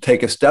leaders to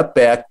take a step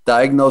back,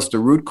 diagnose the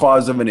root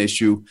cause of an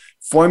issue,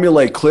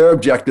 formulate clear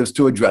objectives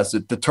to address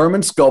it,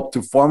 determine scope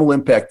through formal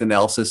impact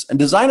analysis, and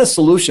design a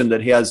solution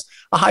that has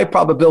a high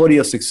probability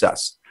of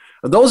success.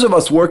 Those of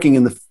us working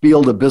in the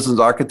field of business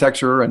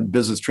architecture and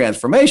business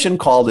transformation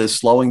call this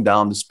slowing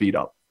down to speed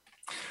up.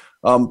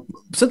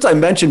 Since I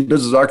mentioned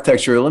business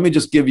architecture, let me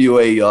just give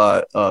you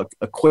a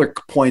quick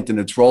point in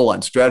its role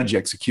on strategy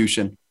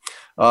execution.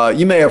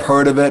 You may have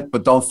heard of it,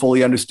 but don't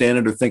fully understand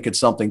it or think it's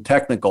something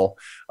technical.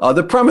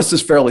 The premise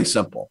is fairly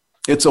simple.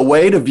 It's a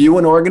way to view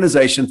an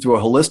organization through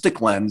a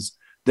holistic lens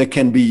that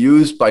can be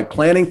used by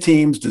planning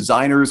teams,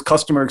 designers,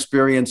 customer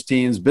experience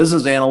teams,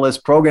 business analysts,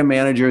 program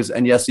managers,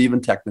 and yes,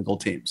 even technical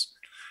teams.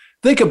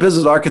 Think of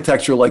business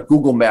architecture like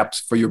Google Maps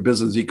for your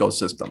business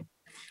ecosystem.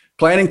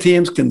 Planning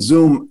teams can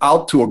zoom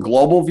out to a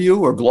global view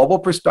or global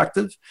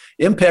perspective.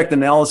 Impact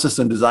analysis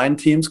and design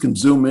teams can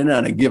zoom in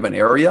on a given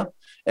area.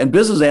 And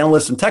business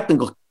analysts and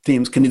technical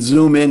teams can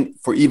zoom in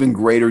for even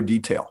greater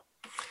detail.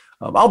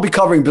 I'll be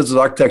covering business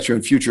architecture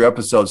in future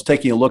episodes,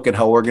 taking a look at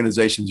how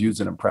organizations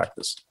use it in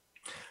practice.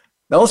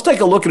 Now let's take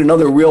a look at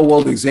another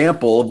real-world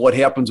example of what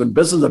happens when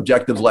business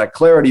objectives lack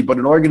clarity, but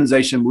an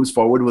organization moves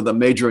forward with a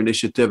major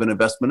initiative and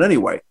investment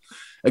anyway.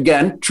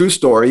 Again, true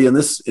story. In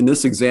this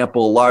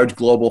example, a large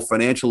global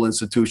financial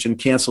institution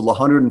canceled a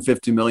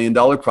 $150 million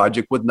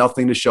project with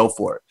nothing to show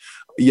for it.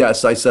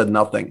 Yes, I said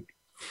nothing.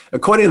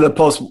 According to the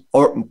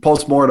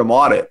post-mortem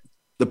audit,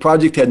 the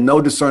project had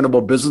no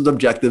discernible business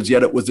objectives,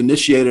 yet it was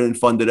initiated and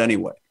funded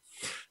anyway.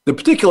 The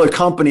particular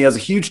company has a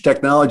huge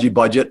technology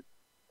budget,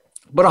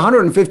 but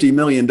 $150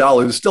 million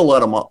is still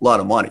a lot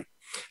of money.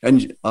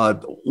 And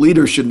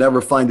leaders should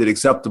never find it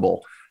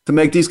acceptable to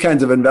make these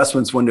kinds of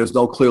investments when there's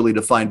no clearly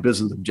defined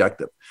business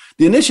objective.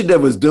 The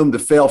initiative was doomed to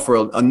fail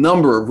for a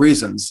number of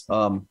reasons,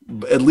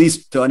 at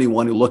least to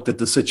anyone who looked at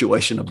the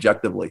situation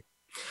objectively.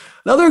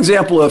 Another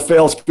example of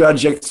failed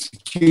strategy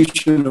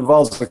execution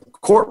involves a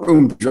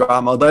courtroom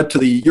drama that led to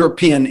the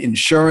European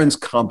insurance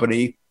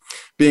company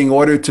being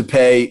ordered to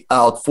pay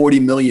out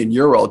 40 million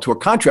euro to a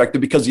contractor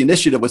because the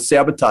initiative was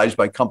sabotaged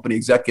by company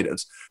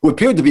executives who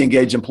appeared to be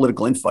engaged in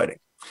political infighting.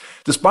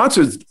 The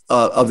sponsors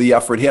of the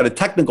effort had a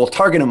technical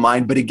target in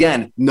mind, but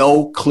again,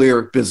 no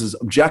clear business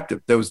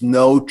objective. There was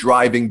no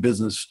driving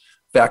business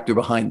factor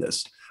behind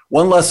this.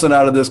 One lesson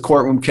out of this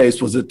courtroom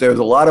case was that there's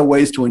a lot of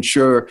ways to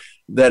ensure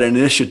that an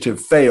initiative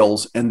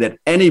fails and that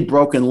any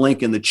broken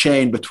link in the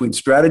chain between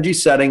strategy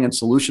setting and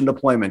solution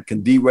deployment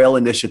can derail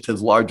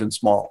initiatives large and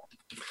small.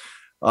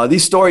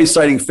 These stories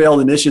citing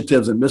failed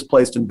initiatives and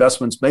misplaced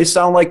investments may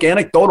sound like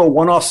anecdotal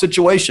one-off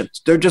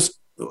situations. They're just,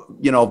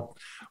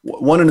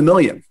 one in a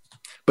million.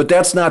 But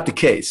that's not the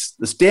case.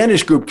 The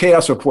Standish Group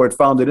Chaos Report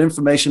found that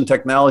information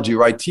technology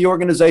or IT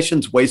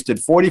organizations wasted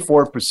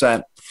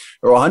 44%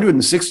 or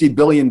 $160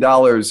 billion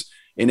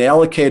in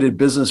allocated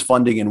business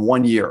funding in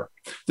 1 year.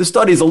 This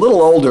study is a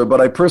little older, but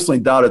I personally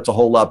doubt it's a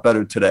whole lot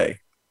better today.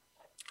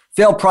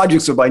 Failed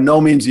projects are by no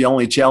means the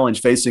only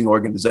challenge facing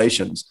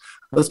organizations.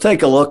 Let's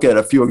take a look at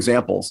a few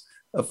examples.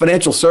 A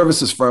financial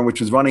services firm, which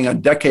was running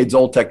on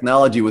decades-old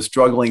technology, was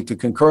struggling to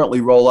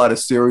concurrently roll out a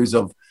series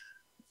of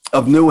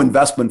new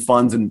investment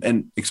funds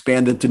and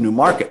expand into new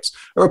markets.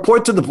 A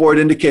report to the board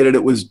indicated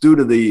it was due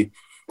to the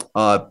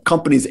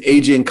company's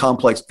aging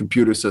complex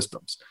computer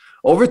systems.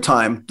 Over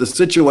time, the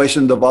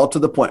situation developed to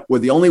the point where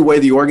the only way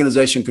the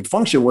organization could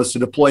function was to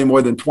deploy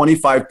more than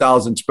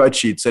 25,000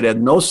 spreadsheets that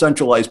had no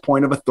centralized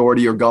point of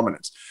authority or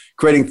governance,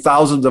 creating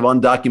thousands of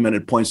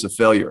undocumented points of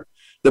failure.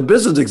 The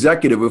business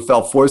executive who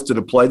felt forced to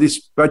deploy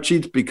these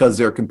spreadsheets because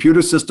their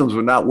computer systems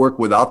would not work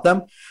without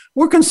them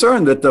were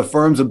concerned that the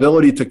firm's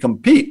ability to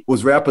compete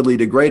was rapidly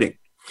degrading.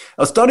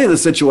 A study of the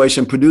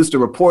situation produced a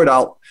report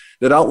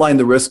that outlined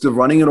the risks of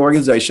running an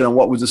organization on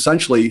what was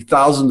essentially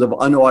thousands of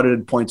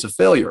unaudited points of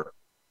failure.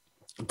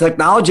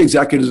 Technology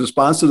executives'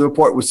 response to the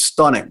report was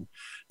stunning.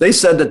 They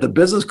said that the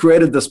business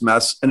created this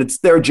mess and it's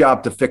their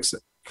job to fix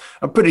it.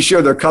 I'm pretty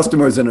sure their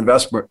customers and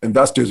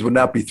investors would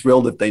not be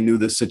thrilled if they knew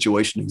this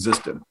situation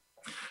existed.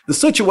 The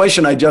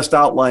situation I just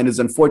outlined is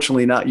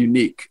unfortunately not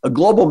unique. A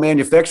global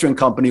manufacturing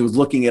company was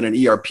looking at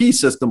an ERP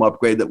system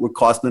upgrade that would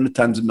cost them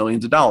tens of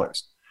millions of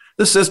dollars.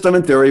 The system,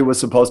 in theory, was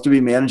supposed to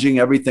be managing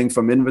everything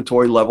from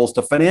inventory levels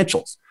to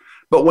financials.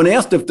 But when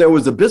asked if there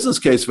was a business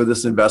case for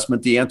this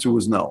investment, the answer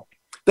was no.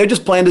 They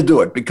just planned to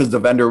do it because the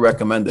vendor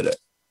recommended it.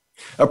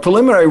 A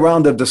preliminary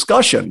round of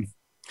discussion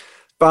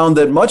found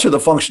that much of the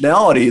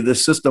functionality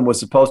this system was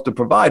supposed to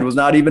provide was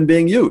not even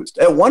being used.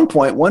 At one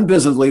point, one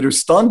business leader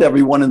stunned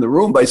everyone in the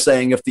room by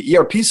saying if the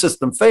ERP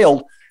system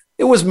failed,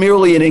 it was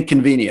merely an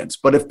inconvenience.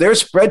 But if their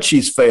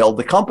spreadsheets failed,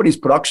 the company's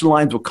production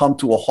lines would come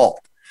to a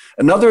halt.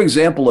 Another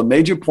example of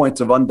major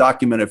points of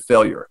undocumented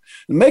failure.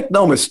 And make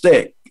no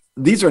mistake,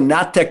 these are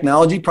not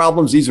technology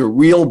problems. These are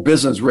real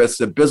business risks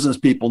that business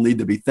people need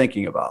to be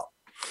thinking about.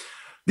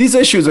 These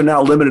issues are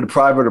now limited to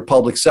private or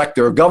public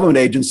sector. A government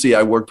agency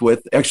I worked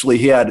with actually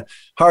had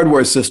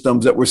hardware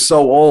systems that were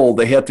so old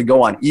they had to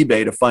go on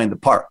eBay to find the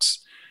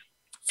parts.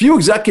 Few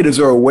executives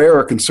are aware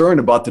or concerned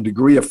about the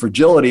degree of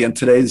fragility in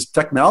today's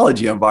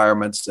technology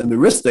environments and the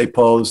risks they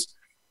pose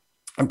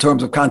in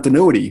terms of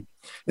continuity.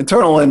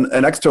 Internal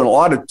and external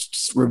audit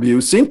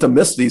reviews seem to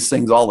miss these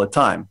things all the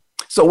time.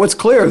 So what's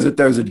clear is that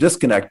there's a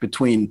disconnect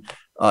between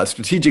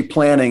strategic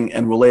planning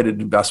and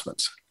related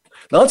investments.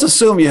 Now let's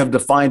assume you have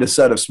defined a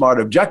set of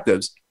smart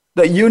objectives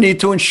that you need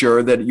to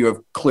ensure that you have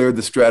cleared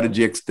the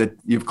strategy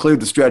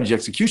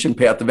execution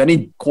path of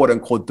any quote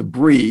unquote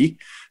debris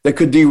that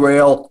could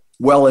derail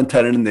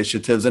well-intended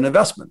initiatives and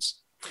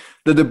investments.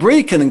 The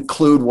debris can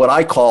include what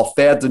I call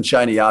fads and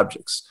shiny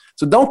objects.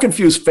 So don't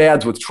confuse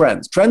fads with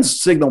trends. Trends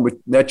signal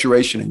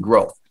maturation and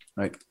growth,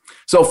 right?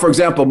 So for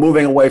example,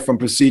 moving away from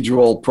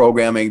procedural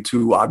programming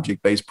to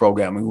object-based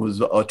programming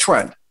was a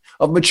trend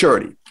of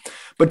maturity.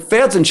 But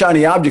fads and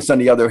shiny objects, on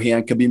the other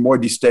hand, can be more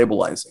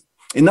destabilizing.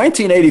 In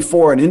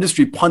 1984, an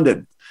industry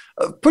pundit,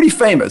 pretty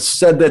famous,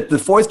 said that the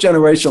fourth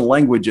generation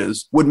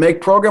languages would make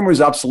programmers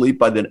obsolete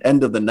by the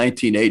end of the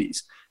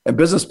 1980s, and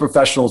business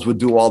professionals would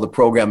do all the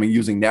programming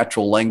using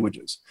natural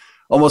languages.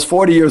 Almost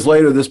 40 years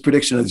later, this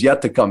prediction has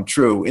yet to come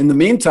true. In the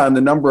meantime, the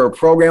number of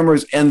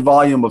programmers and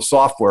volume of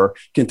software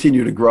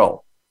continue to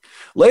grow.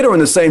 Later in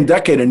the same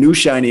decade, a new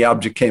shiny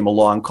object came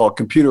along called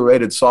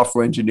computer-aided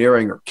software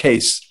engineering, or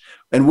CASE,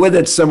 and with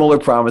it, similar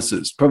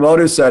promises.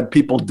 Promoters said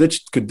people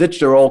could ditch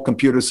their old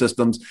computer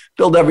systems,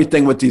 build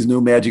everything with these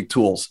new magic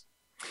tools.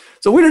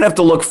 So we didn't have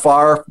to look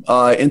far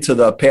into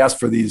the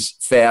past for these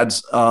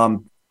fads.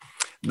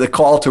 The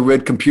call to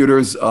rid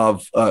computers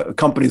of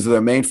companies of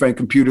their mainframe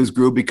computers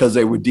grew because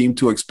they were deemed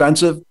too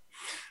expensive.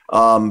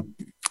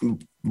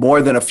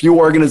 More than a few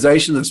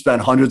organizations have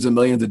spent hundreds of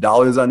millions of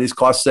dollars on these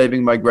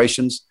cost-saving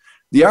migrations.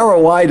 The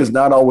ROI does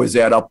not always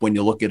add up when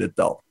you look at it,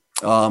 though.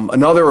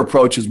 Another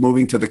approach is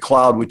moving to the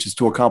cloud, which is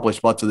to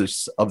accomplish much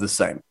of the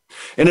same.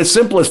 In its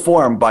simplest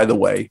form, by the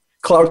way,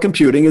 cloud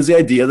computing is the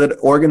idea that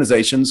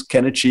organizations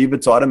can achieve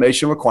its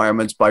automation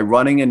requirements by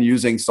running and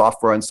using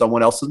software on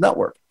someone else's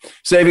network,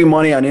 saving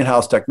money on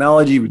in-house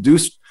technology,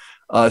 reduced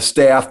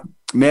staff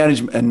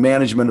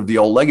management of the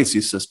old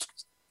legacy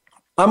systems.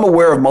 I'm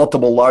aware of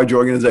multiple large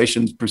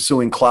organizations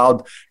pursuing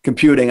cloud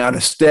computing on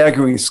a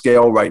staggering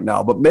scale right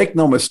now, but make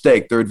no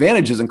mistake, there are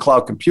advantages in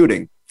cloud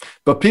computing.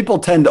 But people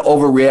tend to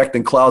overreact,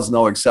 and cloud's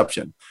no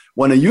exception.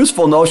 When a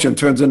useful notion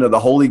turns into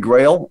the holy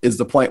grail is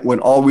the point when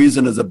all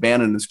reason is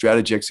abandoned and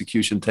strategy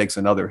execution takes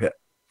another hit.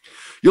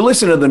 You're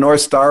listening to The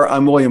North Star.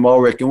 I'm William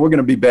Ulrich, and we're going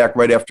to be back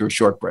right after a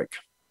short break.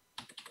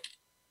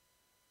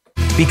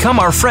 Become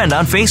our friend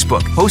on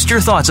Facebook. Post your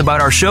thoughts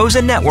about our shows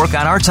and network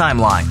on our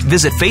timeline.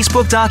 Visit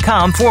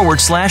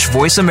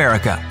facebook.com/Voice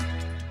America.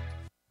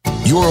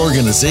 Your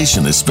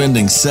organization is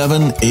spending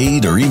 7,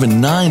 8, or even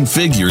 9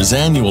 figures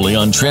annually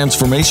on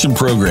transformation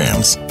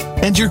programs,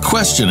 and you're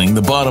questioning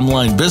the bottom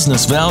line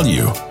business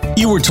value.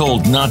 You were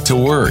told not to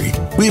worry.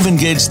 We've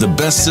engaged the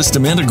best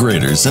system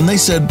integrators, and they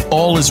said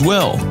all is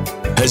well.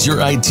 Has your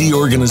IT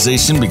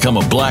organization become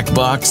a black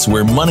box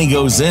where money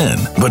goes in,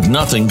 but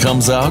nothing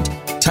comes out?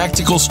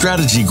 Tactical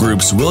Strategy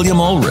Group's William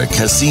Ulrich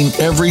has seen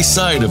every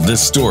side of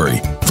this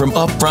story, from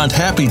upfront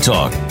happy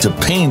talk to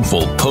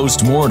painful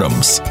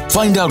post-mortems.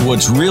 Find out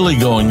what's really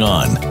going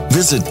on.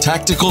 Visit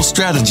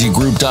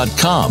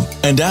tacticalstrategygroup.com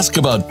and ask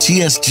about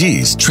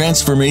TSG's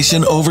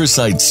Transformation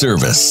Oversight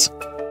Service.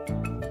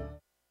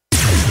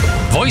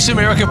 Voice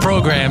America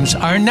programs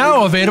are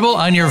now available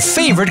on your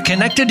favorite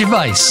connected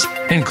device,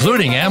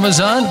 including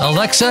Amazon,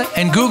 Alexa,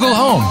 and Google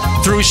Home.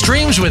 Through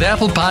streams with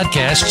Apple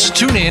Podcasts,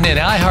 TuneIn, and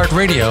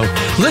iHeartRadio,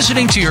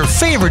 listening to your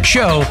favorite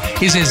show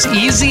is as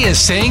easy as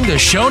saying the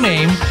show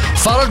name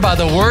followed by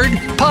the word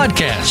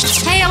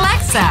podcast. Hey,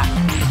 Alexa,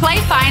 play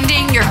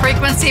Finding Your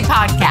Frequency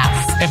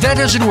podcast. If that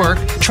doesn't work,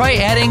 try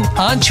adding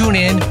on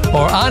TuneIn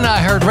or on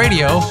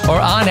iHeartRadio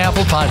or on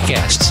Apple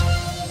Podcasts.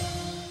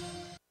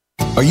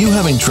 Are you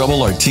having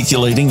trouble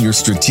articulating your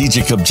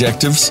strategic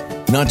objectives?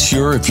 Not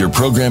sure if your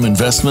program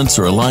investments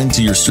are aligned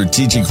to your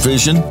strategic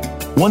vision?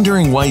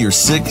 Wondering why your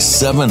 6,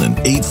 7, and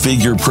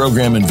 8-figure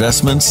program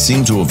investments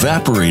seem to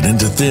evaporate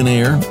into thin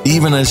air,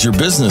 even as your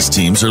business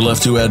teams are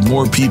left to add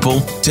more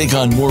people, take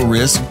on more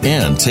risk,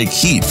 and take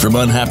heat from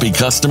unhappy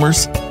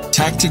customers?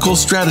 Tactical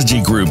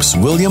Strategy Group's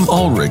William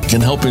Ulrich can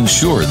help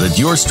ensure that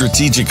your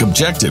strategic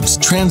objectives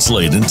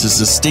translate into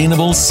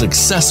sustainable,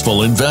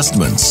 successful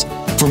investments.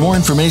 For more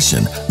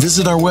information,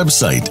 visit our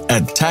website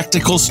at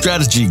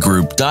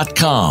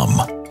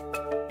tacticalstrategygroup.com.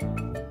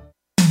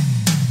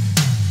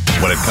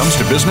 When it comes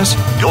to business,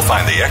 you'll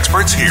find the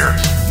experts here.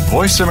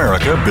 Voice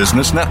America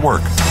Business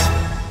Network.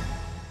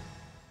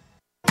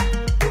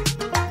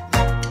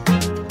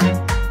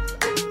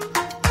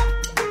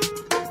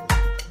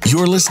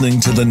 You're listening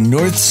to the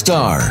North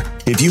Star.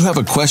 If you have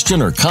a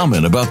question or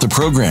comment about the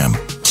program,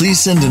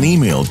 please send an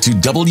email to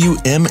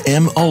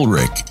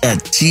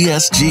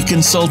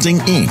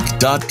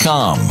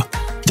wmmulrich@tsgconsultinginc.com.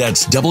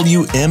 That's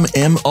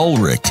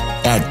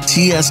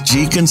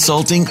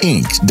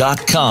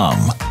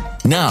wmmulrich@tsgconsultinginc.com.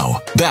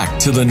 Now, back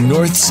to the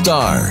North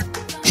Star.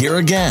 Here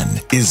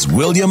again is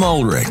William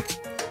Ulrich.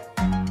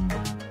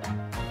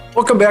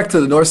 Welcome back to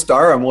the North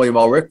Star. I'm William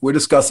Ulrich. We're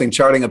discussing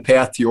charting a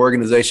path to your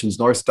organization's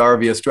North Star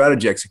via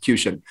strategy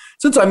execution.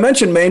 Since I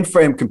mentioned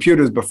mainframe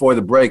computers before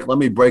the break, let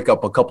me break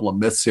up a couple of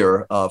myths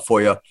here for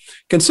you.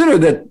 Consider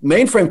that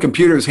mainframe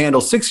computers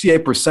handle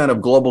 68% of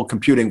global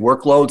computing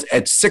workloads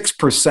at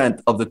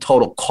 6% of the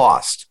total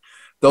cost.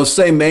 Those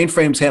same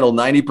mainframes handle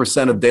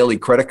 90% of daily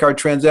credit card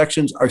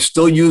transactions, are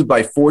still used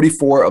by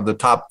 44 of the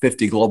top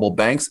 50 global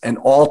banks and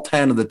all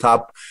 10 of the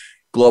top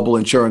global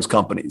insurance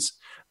companies.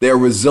 They're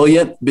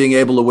resilient, being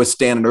able to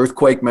withstand an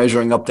earthquake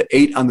measuring up to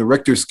 8 on the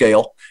Richter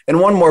scale. And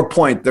one more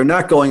point, they're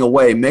not going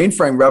away.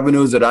 Mainframe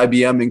revenues at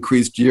IBM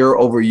increased year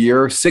over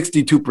year,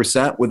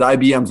 62%, with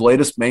IBM's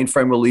latest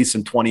mainframe release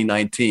in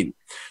 2019.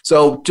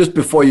 So just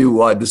before you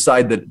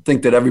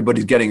think that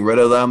everybody's getting rid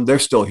of them, they're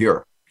still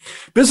here.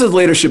 Business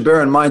leaders should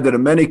bear in mind that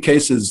in many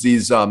cases,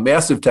 these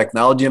massive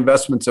technology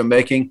investments are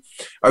being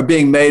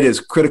made as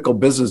critical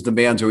business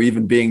demands are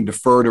even being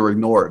deferred or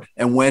ignored.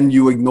 And when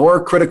you ignore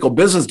critical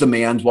business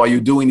demands while you're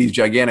doing these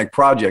gigantic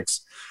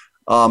projects,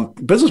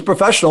 business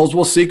professionals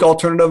will seek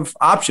alternative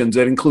options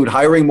that include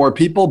hiring more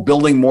people,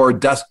 building more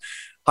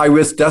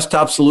high-risk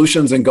desktop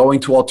solutions, and going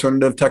to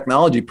alternative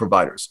technology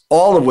providers,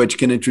 all of which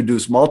can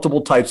introduce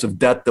multiple types of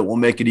debt that will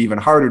make it even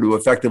harder to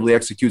effectively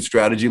execute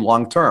strategy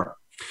long-term.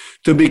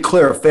 To be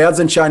clear, fads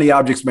and shiny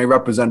objects may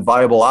represent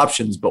viable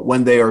options, but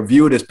when they are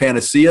viewed as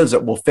panaceas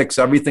that will fix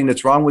everything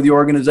that's wrong with the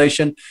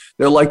organization,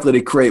 they're likely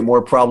to create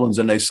more problems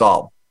than they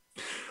solve.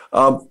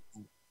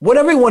 What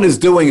everyone is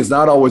doing is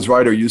not always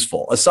right or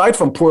useful. Aside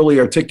from poorly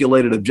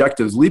articulated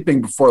objectives,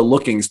 leaping before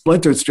looking,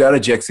 splintered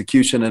strategy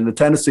execution, and the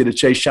tendency to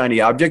chase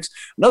shiny objects,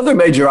 another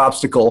major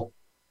obstacle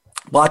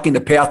blocking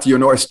the path to your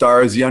North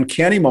Star is the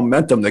uncanny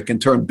momentum that can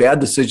turn bad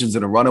decisions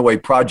into runaway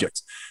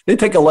projects. They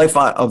take a life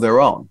of their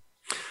own.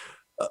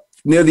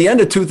 Near the end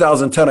of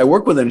 2010, I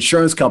worked with an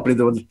insurance company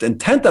that was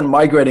intent on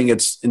migrating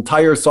its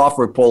entire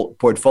software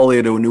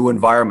portfolio to a new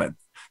environment.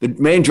 The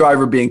main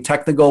driver being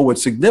technical with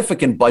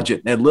significant budget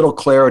and had little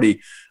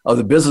clarity of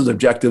the business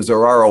objectives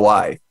or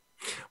ROI.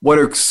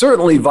 There are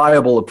certainly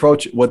viable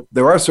approaches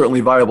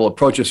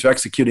for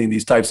executing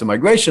these types of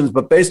migrations,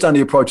 but based on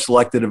the approach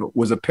selected, it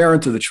was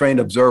apparent to the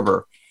trained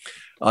observer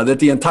that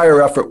the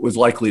entire effort was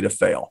likely to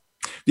fail.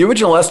 The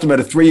original estimate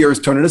of 3 years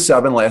turned into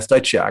 7 last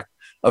I checked.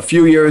 A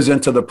few years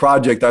into the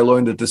project, I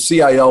learned that the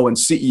CIO and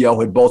CEO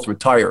had both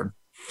retired,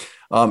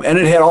 and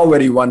it had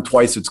already run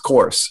twice its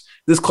course.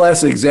 This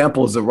classic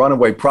example is a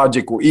runaway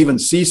project where even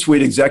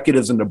C-suite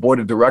executives and the board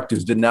of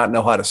directors did not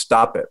know how to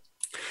stop it.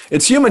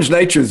 It's human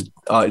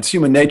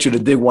nature to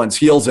dig one's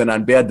heels in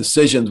on bad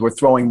decisions where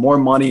throwing more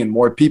money and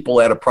more people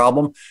at a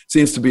problem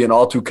seems to be an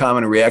all too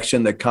common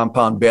reaction that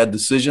compound bad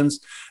decisions.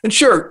 And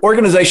sure,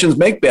 organizations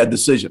make bad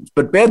decisions,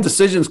 but bad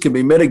decisions can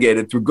be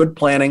mitigated through good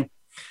planning,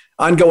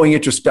 ongoing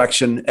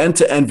introspection,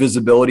 end-to-end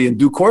visibility, and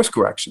due course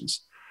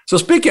corrections. So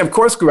speaking of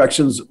course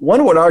corrections,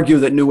 one would argue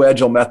that new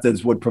agile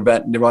methods would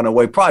prevent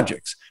runaway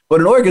projects, but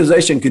an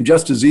organization can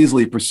just as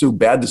easily pursue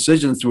bad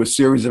decisions through a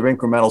series of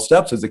incremental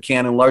steps as it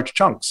can in large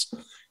chunks.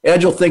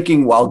 Agile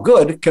thinking, while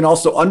good, can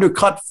also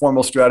undercut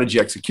formal strategy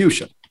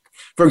execution.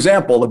 For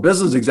example, a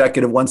business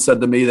executive once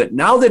said to me that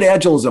now that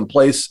Agile is in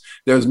place,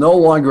 there's no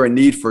longer a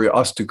need for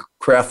us to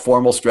craft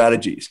formal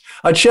strategies.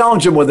 I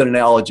challenge him with an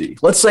analogy.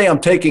 Let's say I'm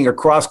taking a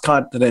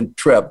cross-continent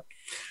trip,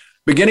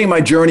 beginning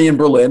my journey in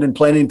Berlin and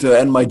planning to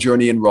end my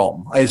journey in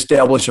Rome. I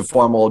establish a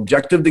formal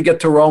objective to get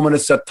to Rome in a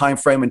set time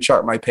frame and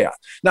chart my path.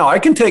 Now, I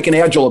can take an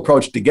Agile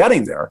approach to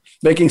getting there,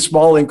 making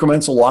small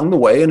increments along the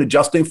way and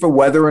adjusting for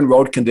weather and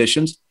road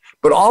conditions,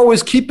 but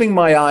always keeping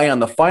my eye on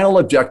the final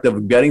objective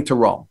of getting to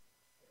Rome.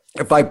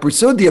 If I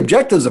pursued the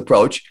objectives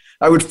approach,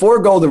 I would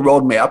forego the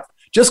roadmap,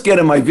 Just get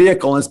in my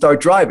vehicle and start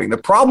driving. The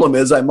problem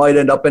is I might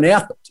end up in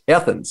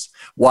Athens.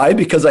 Why?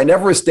 Because I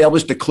never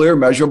established a clear,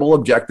 measurable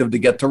objective to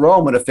get to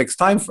Rome in a fixed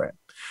time frame.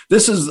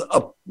 This is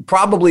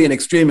probably an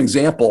extreme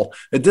example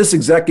that this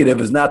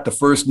executive is not the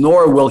first,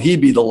 nor will he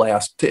be the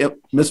last to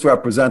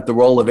misrepresent the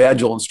role of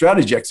agile and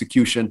strategy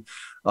execution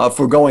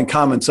for going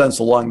common sense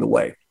along the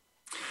way.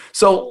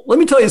 So let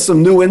me tell you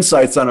some new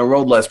insights on a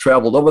road less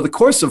traveled. Over the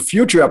course of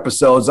future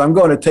episodes, I'm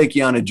going to take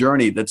you on a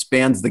journey that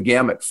spans the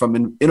gamut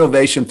from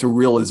innovation through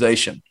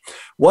realization.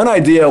 One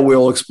idea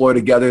we'll explore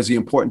together is the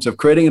importance of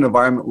creating an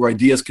environment where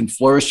ideas can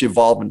flourish,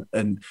 evolve,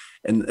 and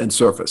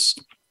surface.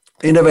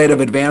 Innovative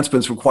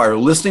advancements require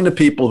listening to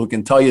people who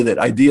can tell you that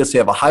ideas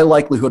have a high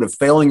likelihood of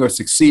failing or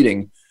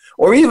succeeding,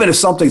 or even if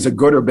something's a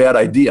good or bad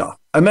idea.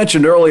 I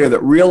mentioned earlier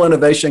that real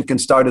innovation can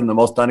start in the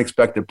most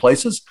unexpected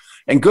places,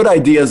 and good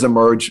ideas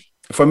emerge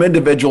from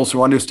individuals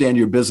who understand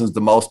your business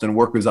the most and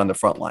workers on the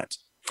front lines.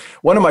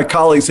 One of my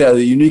colleagues had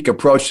a unique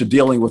approach to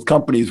dealing with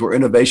companies where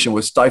innovation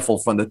was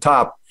stifled from the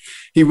top.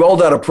 He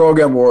rolled out a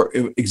program where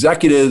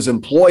executives,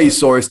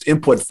 employee-sourced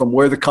input from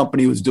where the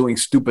company was doing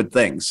stupid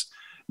things.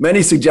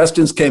 Many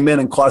suggestions came in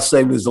and cost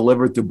savings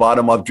delivered through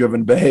bottom-up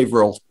driven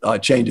behavioral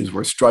changes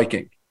were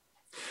striking.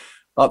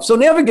 So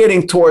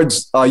navigating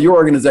towards your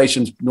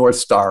organization's North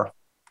Star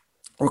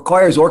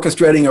requires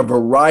orchestrating a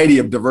variety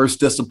of diverse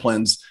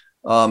disciplines.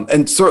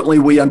 And certainly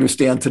we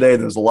understand today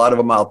there's a lot of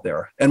them out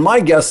there. And my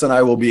guests and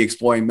I will be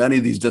exploring many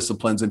of these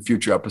disciplines in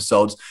future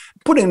episodes,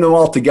 putting them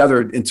all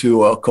together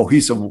into a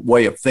cohesive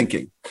way of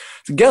thinking.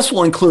 The guests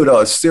will include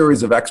a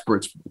series of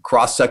experts,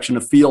 cross-section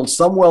of fields,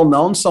 some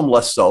well-known, some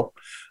less so.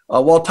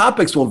 While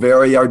topics will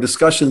vary, our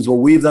discussions will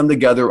weave them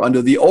together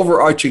under the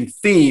overarching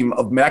theme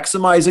of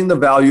maximizing the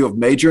value of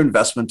major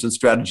investments in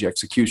strategy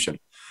execution.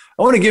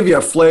 I want to give you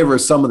a flavor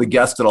of some of the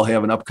guests that I'll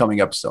have in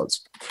upcoming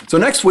episodes. So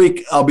next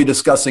week, I'll be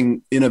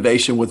discussing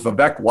innovation with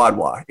Vivek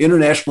Wadhwa,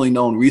 internationally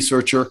known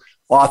researcher,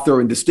 author,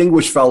 and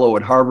distinguished fellow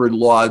at Harvard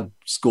Law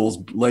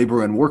School's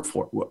Labor and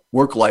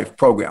Work-Life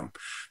program.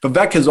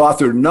 Vivek has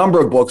authored a number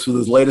of books, with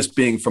his latest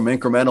being From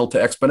Incremental to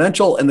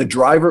Exponential and The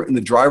Driver in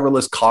the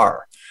Driverless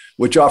Car,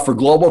 which offer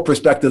global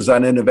perspectives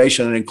on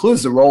innovation and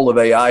includes the role of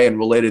AI and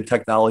related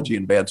technology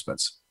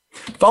advancements.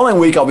 Following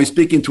week, I'll be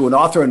speaking to an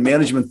author and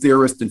management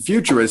theorist and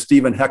futurist,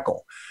 Stephen Heckel,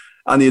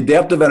 on the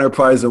adaptive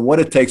enterprise and what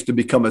it takes to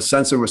become a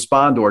sense and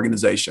respond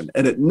organization.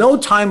 And at no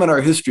time in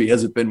our history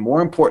has it been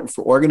more important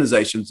for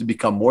organizations to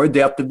become more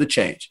adaptive to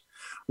change.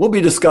 We'll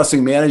be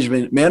discussing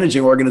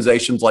managing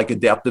organizations like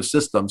adaptive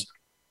systems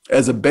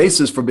as a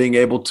basis for being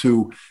able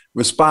to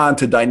respond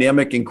to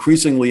dynamic,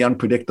 increasingly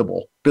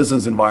unpredictable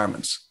business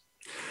environments.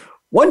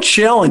 One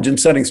challenge in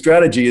setting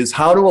strategy is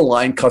how to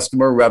align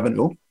customer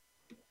revenue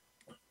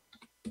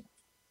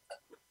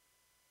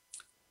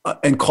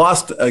and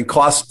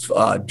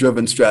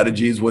cost-driven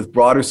strategies with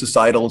broader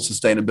societal and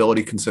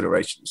sustainability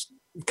considerations.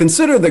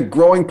 Consider the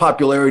growing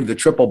popularity of the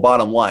triple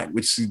bottom line,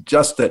 which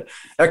suggests that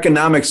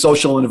economic,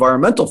 social, and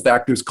environmental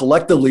factors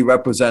collectively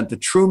represent the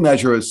true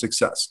measure of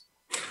success.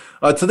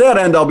 To that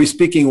end, I'll be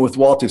speaking with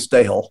Walter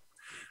Stahel,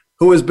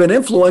 who has been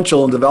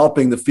influential in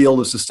developing the field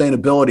of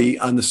sustainability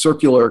on the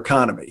circular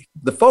economy.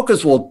 The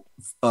focus will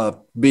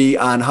be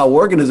on how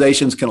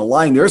organizations can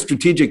align their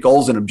strategic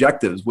goals and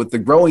objectives with the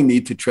growing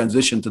need to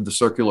transition to the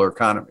circular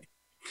economy.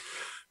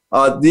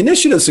 The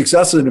initiative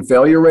successes and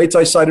failure rates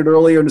I cited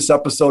earlier in this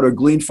episode are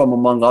gleaned from,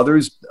 among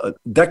others,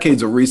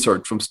 decades of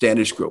research from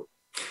Standish Group.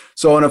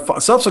 So in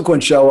a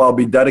subsequent show, I'll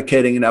be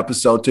dedicating an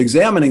episode to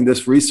examining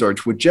this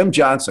research with Jim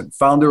Johnson,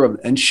 founder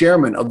and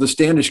chairman of the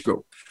Standish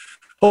Group,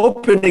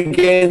 hoping to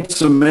gain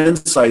some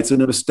insights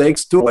into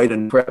mistakes to avoid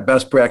and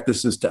best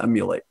practices to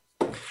emulate.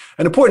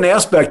 An important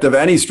aspect of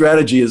any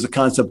strategy is the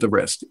concept of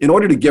risk. In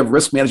order to give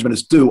risk management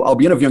its due, I'll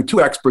be interviewing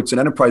two experts in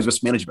enterprise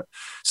risk management.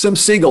 Sim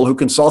Siegel, who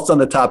consults on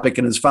the topic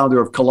and is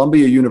founder of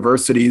Columbia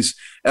University's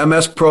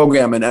MS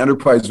program in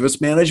enterprise risk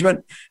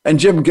management, and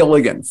Jim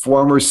Gilligan,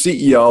 former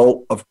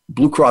CEO of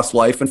Blue Cross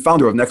Life and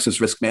founder of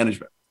Nexus Risk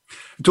Management.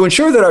 To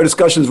ensure that our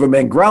discussions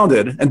remain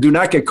grounded and do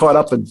not get caught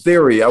up in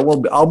theory,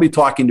 I'll be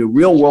talking to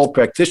real-world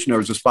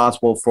practitioners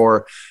responsible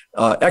for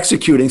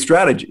executing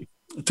strategy.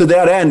 To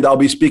that end, I'll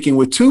be speaking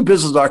with two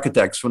business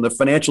architects from the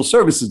financial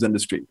services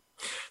industry.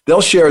 They'll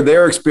share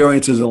their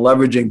experiences in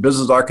leveraging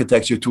business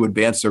architecture to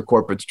advance their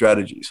corporate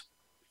strategies.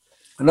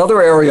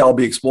 Another area I'll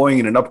be exploring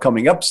in an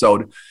upcoming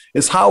episode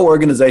is how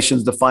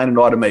organizations define and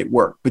automate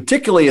work,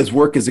 particularly as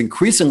work is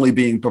increasingly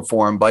being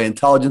performed by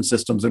intelligent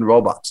systems and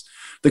robots.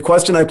 The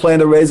question I plan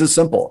to raise is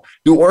simple.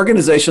 Do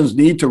organizations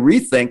need to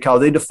rethink how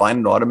they define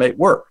and automate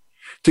work?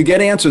 To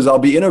get answers, I'll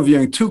be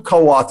interviewing two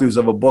co-authors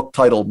of a book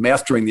titled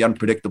Mastering the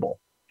Unpredictable.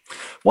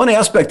 One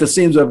aspect that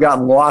seems to have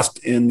gotten lost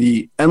in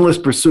the endless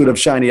pursuit of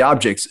shiny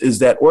objects is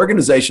that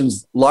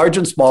organizations, large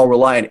and small,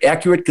 rely on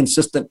accurate,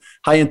 consistent,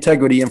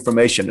 high-integrity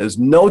information. There's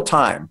no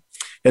time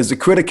has the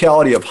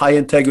criticality of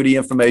high-integrity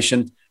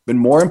information been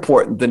more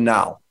important than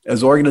now,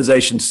 as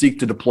organizations seek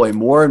to deploy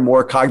more and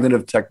more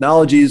cognitive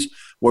technologies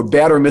where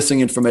bad or missing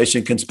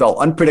information can spell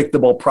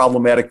unpredictable,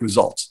 problematic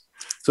results.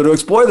 So to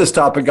explore this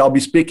topic, I'll be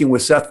speaking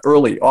with Seth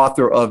Early,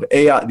 author of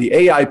The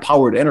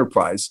AI-Powered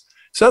Enterprise.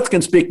 Seth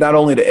can speak not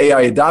only to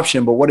AI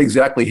adoption, but what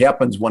exactly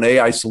happens when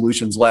AI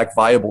solutions lack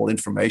viable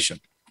information.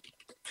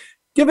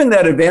 Given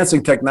that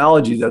advancing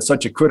technology has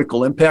such a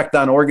critical impact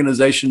on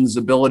organizations'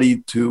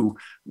 ability to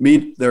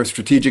meet their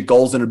strategic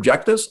goals and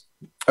objectives,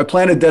 I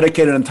plan to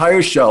dedicate an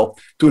entire show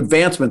to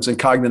advancements in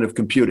cognitive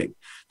computing.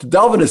 To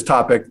delve into this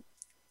topic,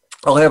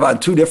 I'll have on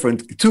two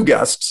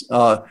guests,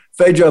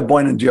 Phaedra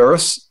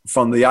Boinangeris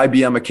from the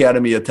IBM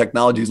Academy of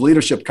Technology's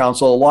Leadership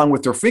Council, along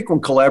with their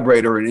frequent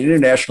collaborator and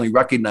internationally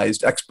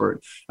recognized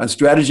expert on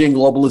strategy and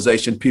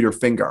globalization, Peter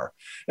Fingar.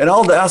 And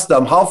I'll ask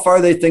them how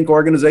far they think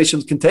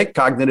organizations can take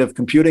cognitive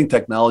computing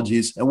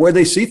technologies and where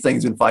they see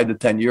things in 5 to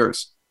 10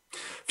 years.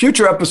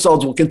 Future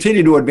episodes will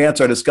continue to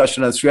advance our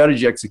discussion on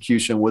strategy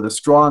execution with a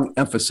strong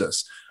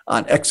emphasis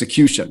on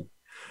execution.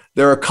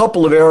 There are a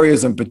couple of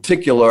areas in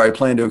particular I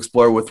plan to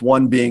explore, with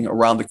one being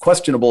around the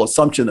questionable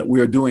assumption that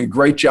we are doing a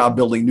great job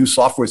building new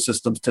software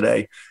systems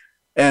today,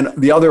 and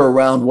the other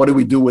around what do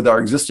we do with our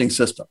existing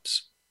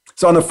systems.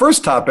 So on the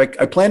first topic,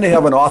 I plan to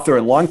have an author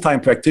and longtime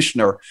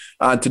practitioner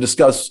to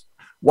discuss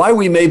why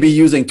we may be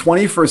using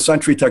 21st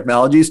century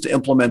technologies to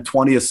implement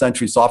 20th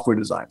century software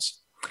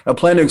designs. I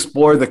plan to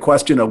explore the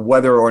question of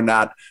whether or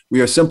not we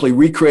are simply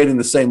recreating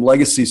the same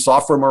legacy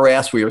software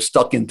morass we are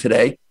stuck in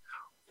today.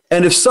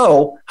 And if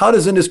so, how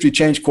does industry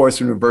change course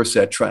and reverse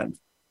that trend?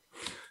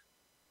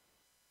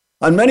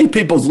 On many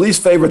people's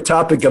least favorite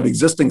topic of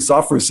existing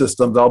software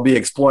systems, I'll be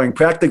exploring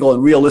practical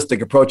and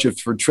realistic approaches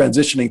for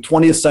transitioning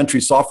 20th century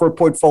software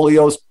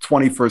portfolios to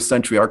 21st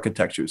century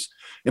architectures.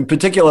 In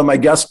particular, my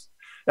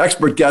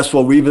expert guests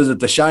will revisit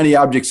the shiny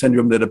object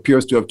syndrome that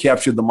appears to have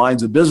captured the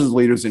minds of business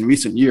leaders in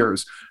recent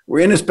years,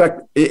 where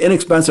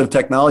inexpensive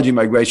technology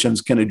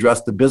migrations can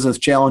address the business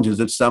challenges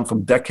that stem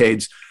from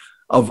decades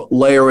of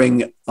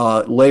layering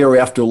layer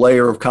after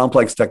layer of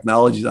complex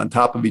technologies on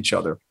top of each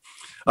other.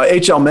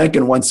 H.L.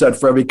 Mencken once said,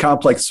 for every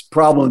complex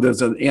problem,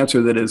 there's an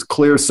answer that is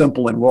clear,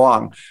 simple, and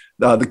wrong.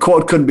 The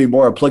quote couldn't be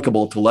more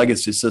applicable to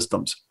legacy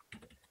systems.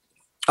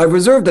 I've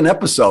reserved an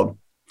episode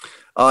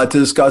to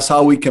discuss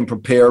how we can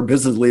prepare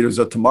business leaders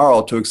of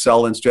tomorrow to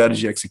excel in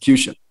strategy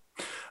execution.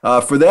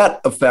 For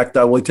that effect,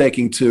 I will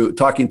be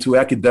talking to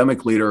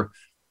academic leader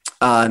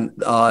on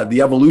the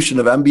evolution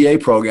of MBA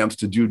programs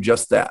to do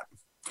just that.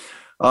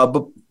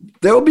 But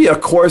there will be a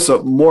course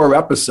of more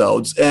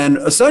episodes. And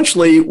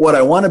essentially what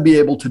I want to be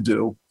able to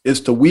do is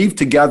to weave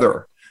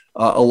together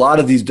a lot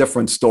of these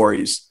different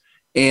stories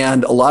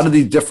and a lot of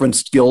these different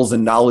skills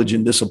and knowledge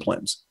and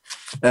disciplines.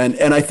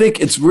 And I think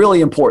it's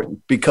really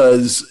important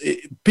because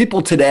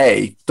people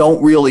today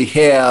don't really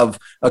have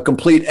a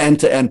complete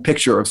end-to-end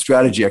picture of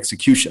strategy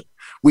execution.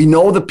 We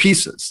know the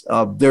pieces.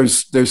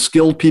 There's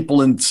skilled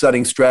people in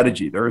setting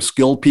strategy. There are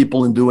skilled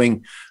people in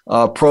doing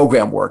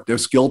program work.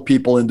 There's skilled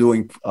people in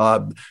doing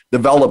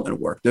development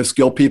work. There's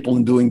skilled people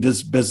in doing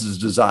business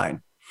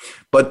design.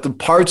 But the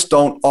parts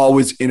don't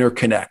always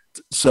interconnect.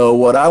 So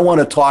what I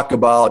want to talk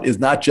about is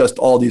not just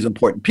all these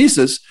important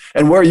pieces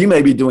and where you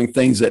may be doing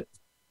things that,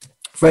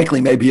 frankly,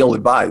 may be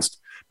ill-advised,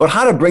 but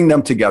how to bring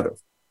them together.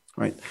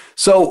 Right.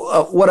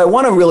 So what I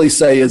want to really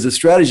say is the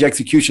strategy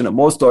execution at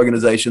most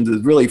organizations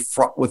is really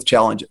fraught with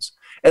challenges,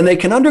 and they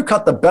can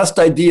undercut the best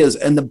ideas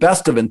and the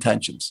best of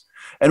intentions.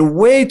 And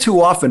way too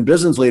often,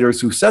 business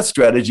leaders who set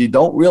strategy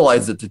don't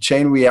realize that the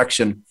chain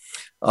reaction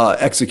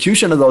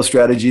execution of those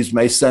strategies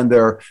may send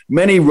their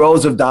many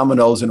rows of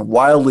dominoes in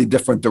wildly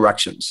different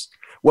directions.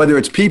 Whether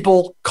it's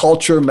people,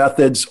 culture,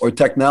 methods, or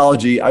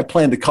technology, I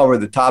plan to cover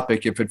the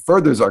topic if it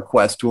furthers our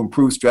quest to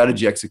improve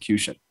strategy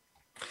execution.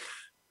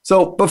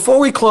 So before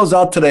we close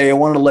out today, I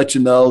wanted to let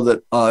you know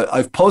that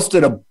I've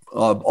posted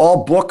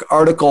all book,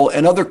 article,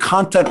 and other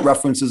content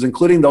references,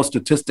 including those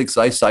statistics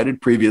I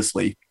cited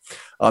previously,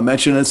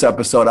 mentioned in this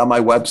episode on my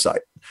website.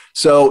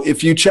 So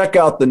if you check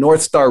out the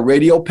North Star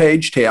Radio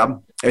page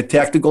tab at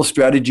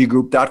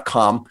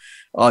tacticalstrategygroup.com,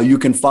 you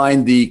can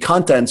find the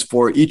contents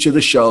for each of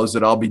the shows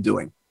that I'll be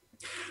doing.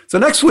 So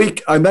next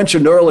week, I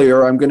mentioned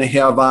earlier, I'm going to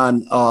have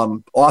on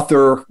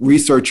author,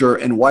 researcher,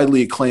 and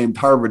widely acclaimed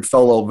Harvard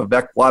fellow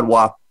Vivek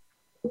Wadhwa.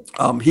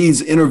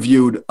 He's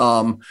interviewed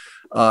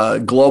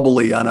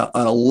globally on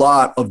a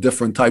lot of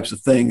different types of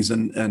things,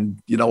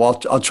 and you know,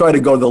 I'll try to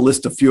go to the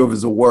list a few of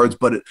his awards,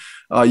 but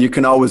you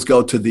can always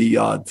go to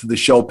the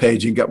show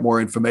page and get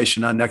more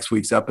information on next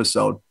week's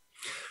episode.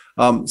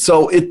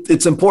 So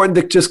it's important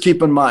to just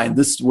keep in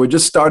mind we're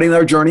just starting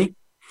our journey.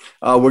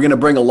 We're going to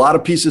bring a lot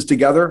of pieces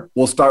together.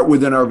 We'll start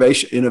with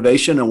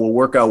innovation, and we'll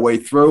work our way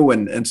through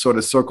and sort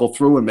of circle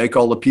through and make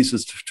all the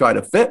pieces to try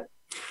to fit.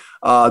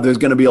 There's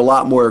going to be a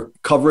lot more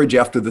coverage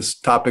after the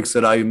topics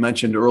that I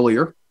mentioned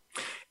earlier.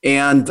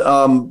 And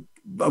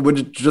I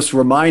would just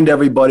remind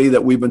everybody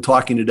that we've been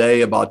talking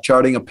today about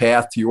charting a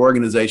path to your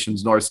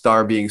organization's North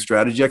Star being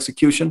strategy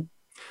execution.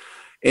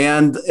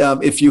 And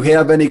if you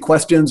have any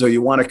questions or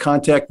you want to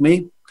contact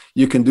me,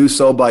 you can do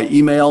so by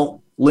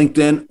email,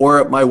 LinkedIn, or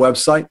at my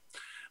website.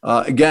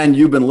 Again,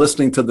 you've been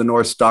listening to the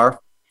North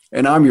Star,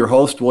 and I'm your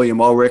host, William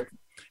Ulrich.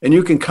 And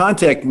you can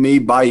contact me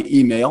by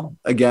email,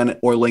 again,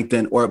 or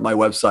LinkedIn, or at my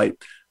website.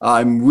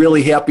 I'm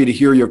really happy to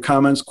hear your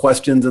comments,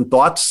 questions, and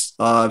thoughts,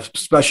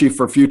 especially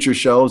for future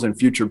shows and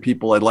future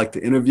people I'd like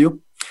to interview.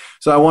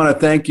 So I want to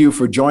thank you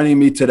for joining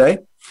me today.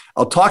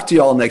 I'll talk to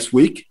you all next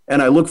week,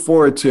 and I look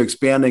forward to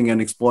expanding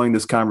and exploring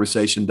this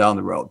conversation down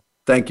the road.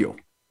 Thank you.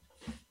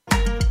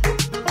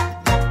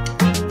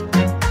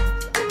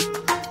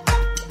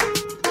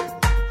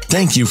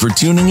 Thank you for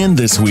tuning in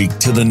this week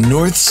to the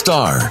North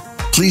Star.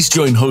 Please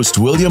join host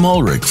William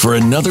Ulrich for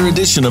another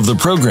edition of the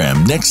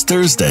program next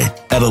Thursday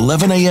at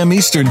 11 a.m.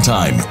 Eastern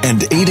Time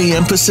and 8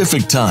 a.m.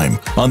 Pacific Time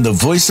on the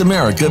Voice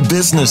America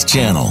Business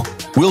Channel.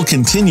 We'll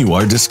continue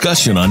our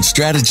discussion on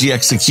strategy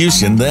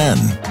execution then.